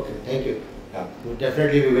important. Okay, thank you. Yeah.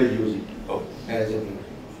 Definitely we will use it. Oh. As a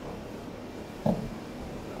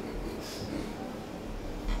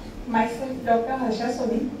Myself, Dr. Harsha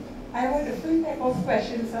Soni. I have a different type of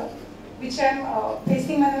question, sir, which I am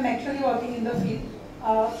facing when I am actually working in the field.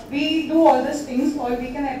 We do all these things, or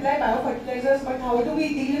we can apply biofertilizers, but how do we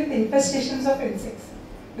deal with infestations of insects?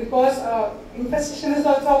 Because infestation is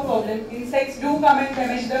also a problem. Insects do come and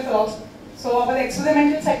damage the crops. So our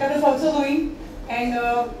experimental sector is also doing, and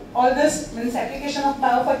all this means application of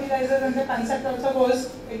biofertilizers and the concept also goes,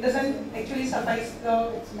 it doesn't actually suffice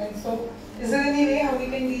the experiment. So is there any way how we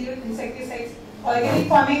can deal with insecticides? Organic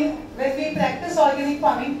farming, when we practice organic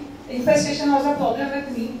farming, infestation was a problem with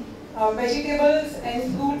me. Vegetables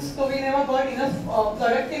and fruits, so we never got enough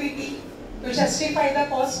productivity to justify the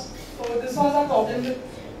cost. So this was a problem with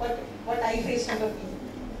what I faced in the field.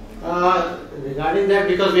 Regarding that,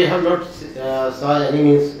 because we have not saw any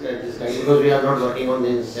means this kind, because we are not working on the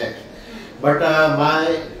insect. But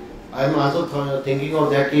I am also thinking of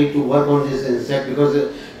that to work on this insect, because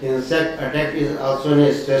insect attack is also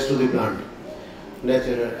a stress to the plant.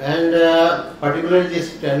 Natural. And particularly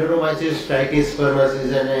this Tendromyces trichospermus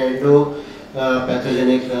is an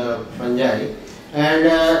endopathogenic fungi, and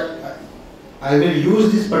I will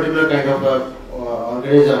use this particular kind of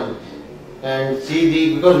organism and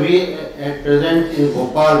see because we at present in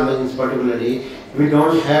Bhopal means particularly we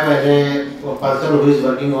don't have a person who is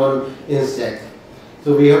working on insect,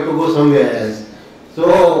 so we have to go somewhere else.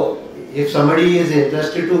 So if somebody is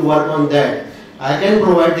interested to work on that, I can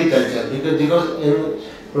provide the culture, because in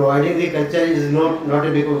providing the culture is not a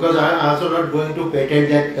big, because I am also not going to patent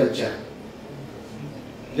that culture.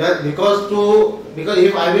 Just because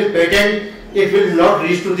if I will patent, it will not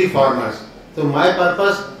reach to the farmers. So my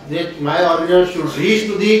purpose that my organism should reach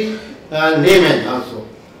to the laymen also,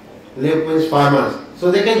 laymen's farmers, so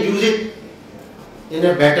they can use it in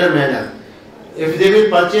a better manner. If they will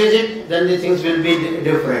purchase it, then the things will be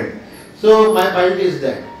different. So my point is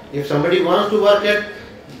that if somebody wants to work at,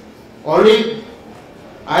 only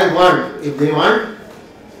I want, if they want,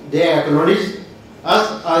 they acknowledge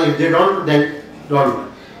us, or if they don't, then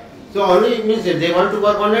don't. So only means if they want to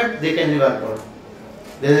work on it, they can work on it.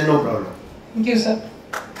 There is no problem. Thank you, sir.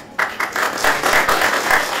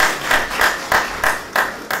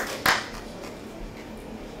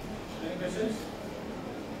 Any questions?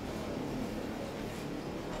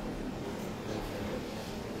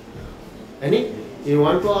 Any? You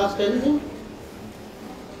want to ask anything?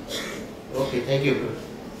 Okay, thank you.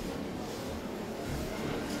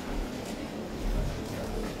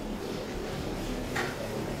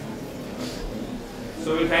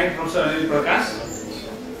 So we thank Professor Anil Prakash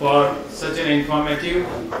for such an informative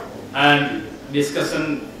and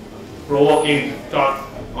discussion-provoking talk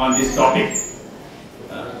on this topic.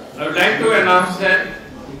 I would like to announce that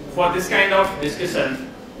for this kind of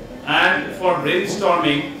discussion and for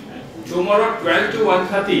brainstorming, tomorrow 12 to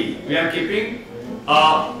 1:30 we are keeping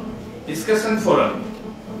a discussion forum,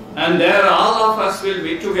 and there all of us will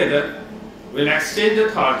meet together, will exchange the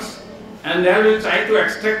thoughts, and there we'll try to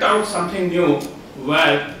extract out something new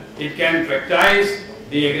where it can practice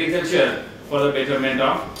the agriculture for the betterment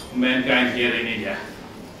of mankind here in India.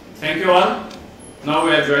 Thank you all. Now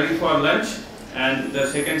we are joining for lunch, and the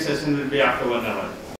second session will be after 1 hour.